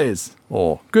 baddies,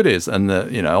 or goodies. And,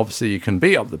 obviously you can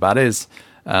beat up the baddies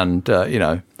and,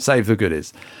 save the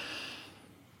goodies.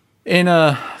 In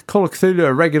a Call of Cthulhu,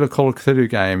 a regular Call of Cthulhu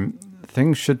game,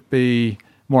 things should be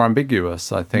more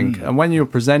ambiguous, I think. And when you're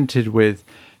presented with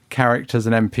characters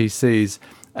and NPCs,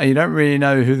 and you don't really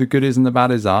know who the goodies and the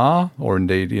baddies are, or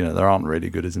indeed, there aren't really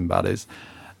goodies and baddies,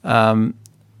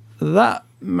 that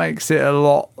makes it a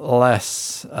lot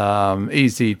less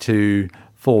easy to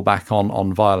fall back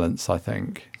on violence, I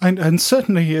think. And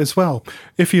certainly as well,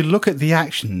 if you look at the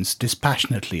actions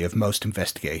dispassionately of most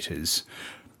investigators,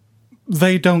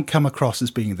 they don't come across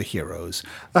as being the heroes.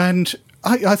 And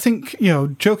I think,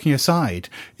 joking aside,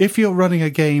 if you're running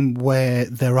a game where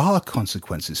there are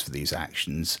consequences for these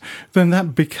actions, then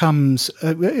that becomes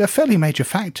a fairly major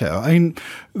factor. I mean,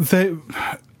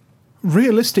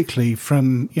 realistically,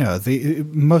 from the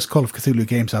most Call of Cthulhu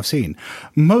games I've seen,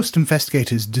 most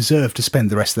investigators deserve to spend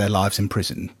the rest of their lives in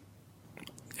prison.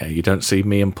 Yeah, you don't see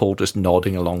me and Paul just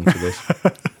nodding along to this.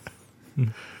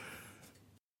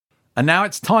 And now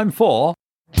it's time for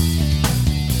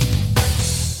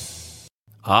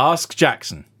Ask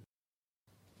Jackson.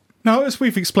 Now, as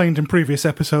we've explained in previous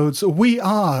episodes, we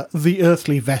are the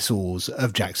earthly vessels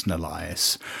of Jackson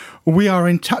Elias. We are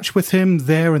in touch with him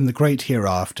there in the great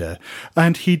hereafter,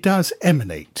 and he does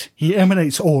emanate. He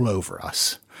emanates all over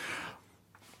us.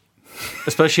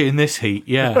 Especially in this heat,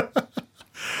 yeah.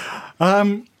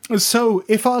 So,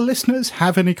 if our listeners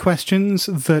have any questions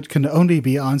that can only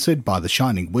be answered by the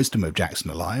shining wisdom of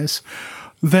Jackson Elias,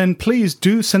 then please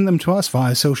do send them to us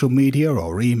via social media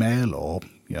or email, or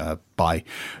by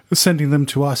sending them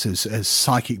to us as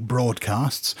psychic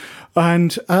broadcasts,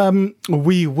 and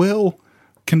we will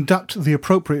conduct the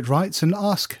appropriate rites and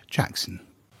ask Jackson.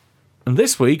 And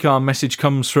this week our message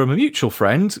comes from a mutual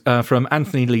friend, from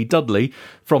Anthony Lee Dudley,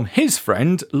 from his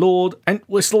friend Lord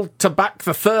Entwistle Tabac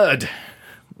III.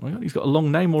 Well, he's got a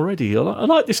long name already. I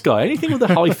like this guy. Anything with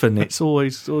a hyphen, it's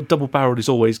always, or double-barreled is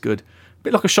always good. A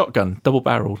bit like a shotgun,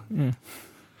 double-barreled. Yeah.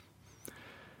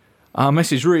 Our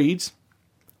message reads,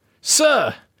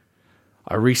 Sir,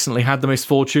 I recently had the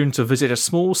misfortune to visit a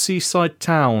small seaside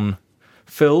town,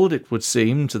 filled, it would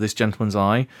seem, to this gentleman's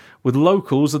eye, with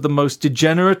locals of the most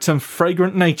degenerate and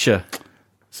fragrant nature.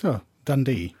 So,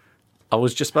 Dundee. I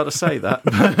was just about to say that.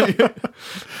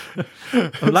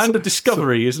 A land of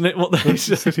discovery, isn't it? What they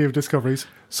say? City of discoveries.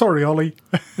 Sorry, Ollie.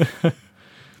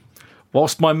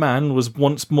 Whilst my man was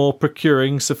once more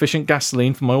procuring sufficient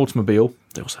gasoline for my automobile,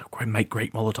 they also make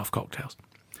great Molotov cocktails,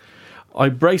 I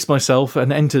braced myself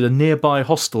and entered a nearby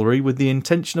hostelry with the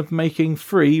intention of making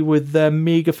free with their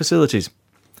meagre facilities.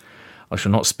 I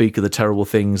shall not speak of the terrible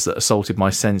things that assaulted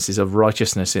my senses of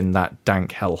righteousness in that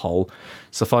dank hellhole.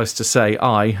 Suffice to say,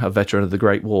 I, a veteran of the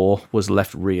Great War, was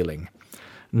left reeling.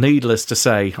 Needless to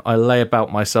say, I lay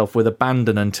about myself with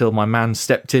abandon until my man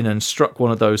stepped in and struck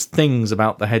one of those things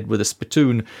about the head with a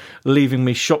spittoon, leaving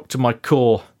me shocked to my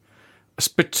core. A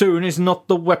spittoon is not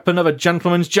the weapon of a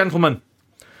gentleman's gentleman.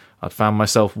 I'd found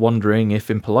myself wondering if,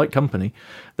 in polite company,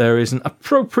 there is an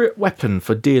appropriate weapon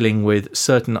for dealing with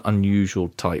certain unusual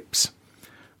types.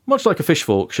 Much like a fish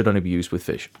fork should only be used with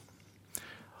fish.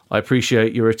 I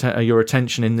appreciate your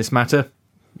attention in this matter.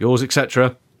 Yours,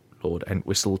 etc., Lord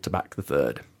Entwistle Tabac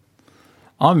III.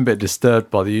 I'm a bit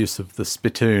disturbed by the use of the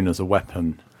spittoon as a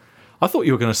weapon. I thought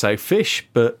you were going to say fish,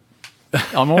 but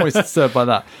I'm always disturbed by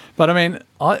that. But I mean,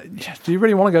 do you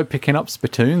really want to go picking up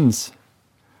spittoons?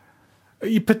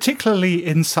 Particularly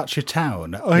in such a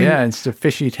town. It's a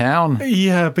fishy town.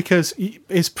 Yeah, because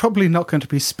it's probably not going to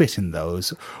be spit in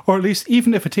those. Or at least,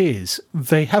 even if it is,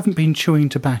 they haven't been chewing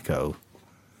tobacco.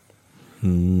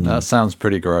 That sounds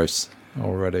pretty gross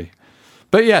already.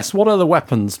 But yes, what other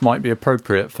weapons might be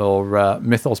appropriate for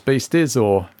mythos beasties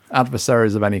or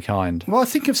adversaries of any kind? Well, I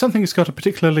think if something has got a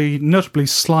particularly notably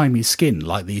slimy skin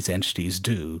like these entities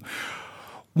do,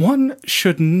 one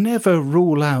should never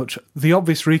rule out the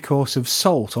obvious recourse of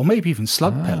salt or maybe even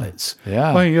slug pellets.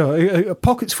 Yeah. Well,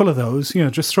 pockets full of those,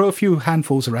 just throw a few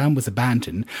handfuls around with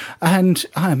abandon, and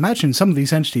I imagine some of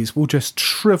these entities will just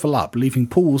shrivel up, leaving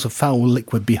pools of foul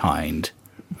liquid behind.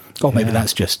 Or maybe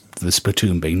that's just the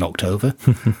spittoon being knocked over.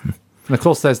 And of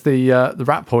course, there's the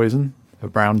rat poison for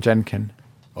Brown Jenkin.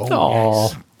 Oh,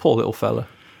 yes. Poor little fella.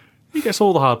 He gets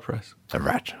all the hard press. A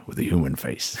rat with a human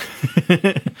face.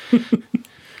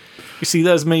 You see,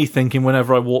 there's me thinking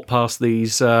whenever I walk past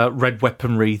these red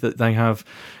weaponry that they have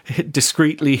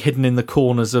discreetly hidden in the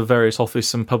corners of various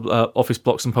office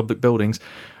blocks and public buildings,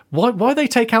 why they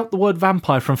take out the word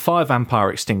vampire from fire vampire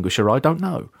extinguisher, I don't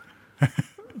know.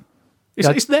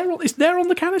 It's there on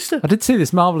the canister. I did see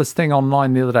this marvellous thing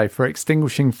online the other day for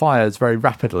extinguishing fires very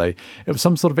rapidly. It was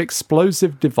some sort of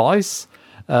explosive device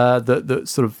that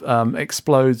sort of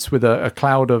explodes with a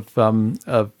cloud of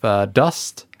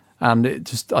dust, and it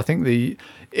just I think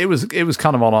it was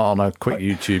kind of on a quick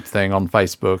YouTube thing on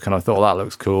Facebook, and I thought that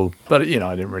looks cool, but I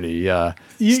didn't really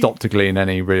stop to glean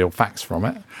any real facts from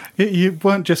it. You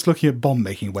weren't just looking at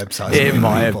bomb-making websites. It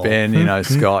might have been,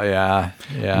 Scott. Yeah.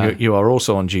 You are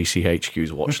also on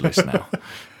GCHQ's watch list now.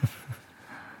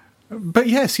 But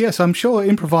yes, I'm sure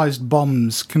improvised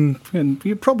bombs can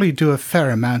you probably do a fair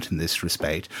amount in this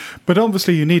respect. But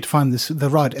obviously you need to find the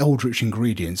right eldritch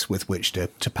ingredients with which to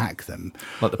pack them.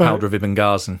 Like the powder of Ibn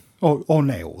Ghazan. Or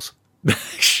nails.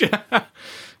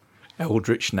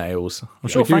 Eldritch nails. I'm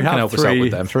sure We Frank do can have help us out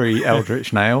with them. three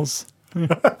eldritch nails.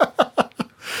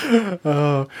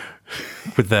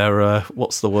 With their,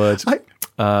 what's the word?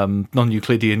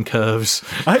 Non-Euclidean curves.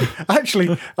 I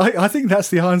think that's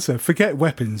the answer. Forget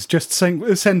weapons. Just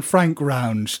send Frank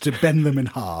round to bend them in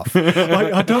half.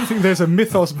 I don't think there's a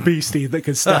mythos beastie that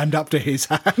can stand up to his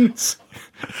hands.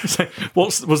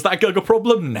 Was that gug a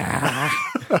problem? Nah.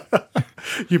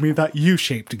 You mean that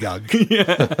U-shaped gug?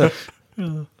 Yeah.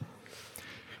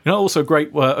 Also a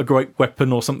great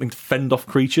weapon or something to fend off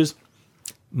creatures?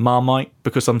 Marmite,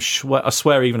 because I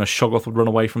swear even a Shoggoth would run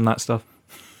away from that stuff.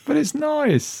 But it's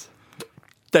nice.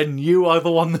 Then you are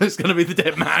the one that's going to be the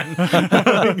dead man.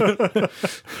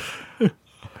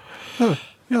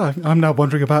 Yeah, I'm now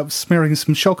wondering about smearing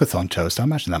some Shoggoth on toast. I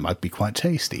imagine that might be quite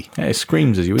tasty. Yeah, it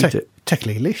screams as you eat it.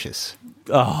 Technically-licious.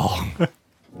 Oh.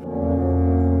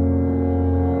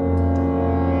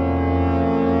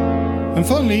 And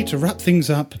finally, to wrap things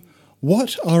up,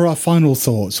 what are our final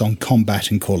thoughts on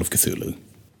combat in Call of Cthulhu?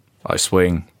 I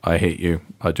swing, I hit you,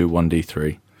 I do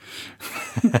 1d3.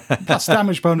 Plus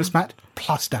damage bonus, Matt.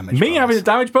 Plus damage Me bonus. having a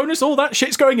damage bonus? All that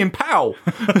shit's going in POW!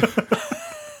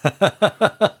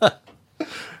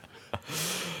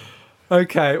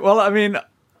 Okay, well, I mean,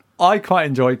 I quite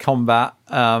enjoy combat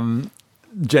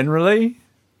generally,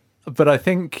 but I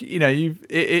think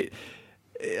a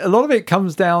lot of it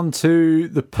comes down to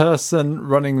the person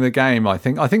running the game. I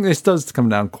think this does come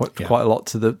down quite a lot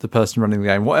to the person running the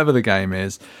game, whatever the game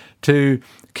is, to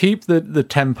keep the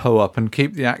tempo up and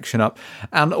keep the action up,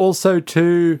 and also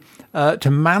to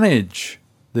manage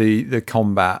the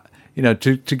combat.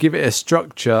 To give it a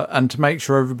structure and to make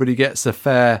sure everybody gets a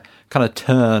fair kind of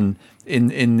turn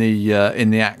in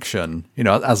the action.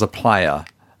 As a player.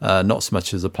 Not so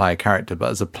much as a player character, but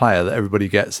as a player, that everybody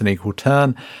gets an equal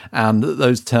turn and that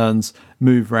those turns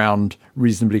move around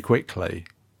reasonably quickly.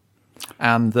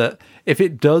 And that if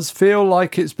it does feel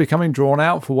like it's becoming drawn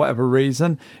out for whatever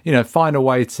reason, find a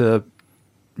way to,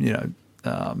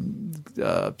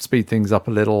 speed things up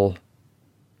a little.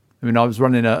 I mean, I was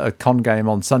running a con game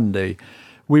on Sunday.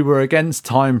 We were against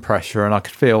time pressure, and I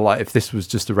could feel like if this was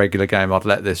just a regular game, I'd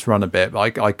let this run a bit.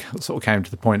 But I sort of came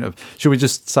to the point of, should we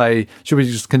just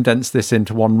condense this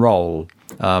into one roll,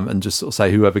 and just sort of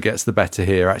say whoever gets the better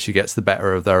here actually gets the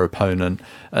better of their opponent,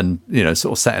 and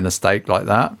sort of setting a stake like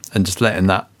that, and just letting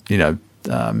that,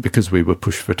 because we were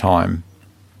pushed for time.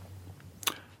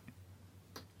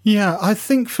 Yeah, I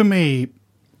think for me,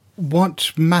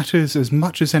 what matters as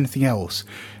much as anything else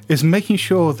is making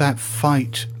sure that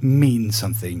fight means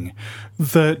something,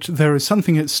 that there is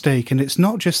something at stake, and it's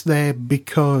not just there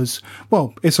because,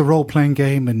 well, it's a role-playing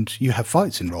game and you have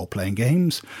fights in role-playing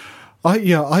games.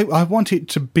 I want it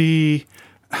to be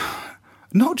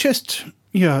not just,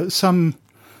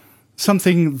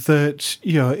 something that,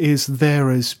 is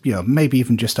there as, maybe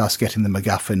even just us getting the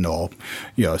MacGuffin or,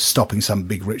 stopping some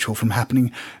big ritual from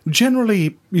happening.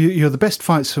 Generally, the best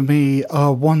fights for me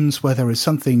are ones where there is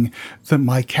something that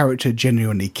my character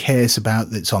genuinely cares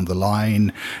about that's on the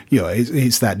line.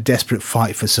 It's that desperate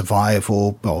fight for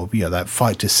survival, or, that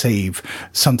fight to save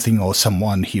something or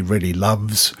someone he really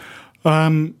loves.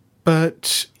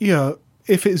 But,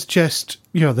 if it's just,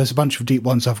 there's a bunch of deep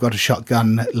ones, I've got a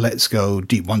shotgun, let's go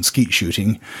deep one skeet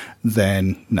shooting,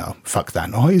 then no, fuck that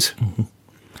noise. Mm-hmm.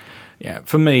 Yeah,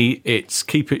 for me, it's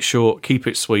keep it short, keep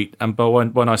it sweet, and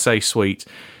when I say sweet,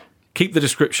 keep the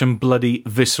description bloody,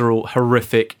 visceral,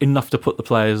 horrific, enough to put the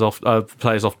players off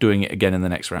doing it again in the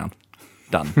next round.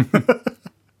 Done.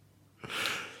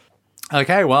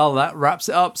 Okay, well, that wraps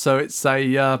it up. So it's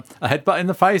a headbutt in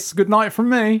the face. Good night from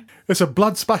me. It's a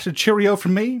blood-splattered cheerio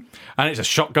from me. And it's a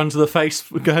shotgun to the face.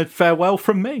 Farewell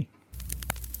from me.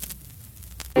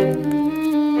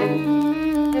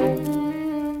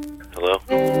 Hello?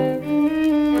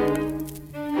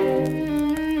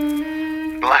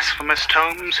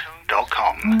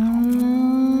 BlasphemousTomes.com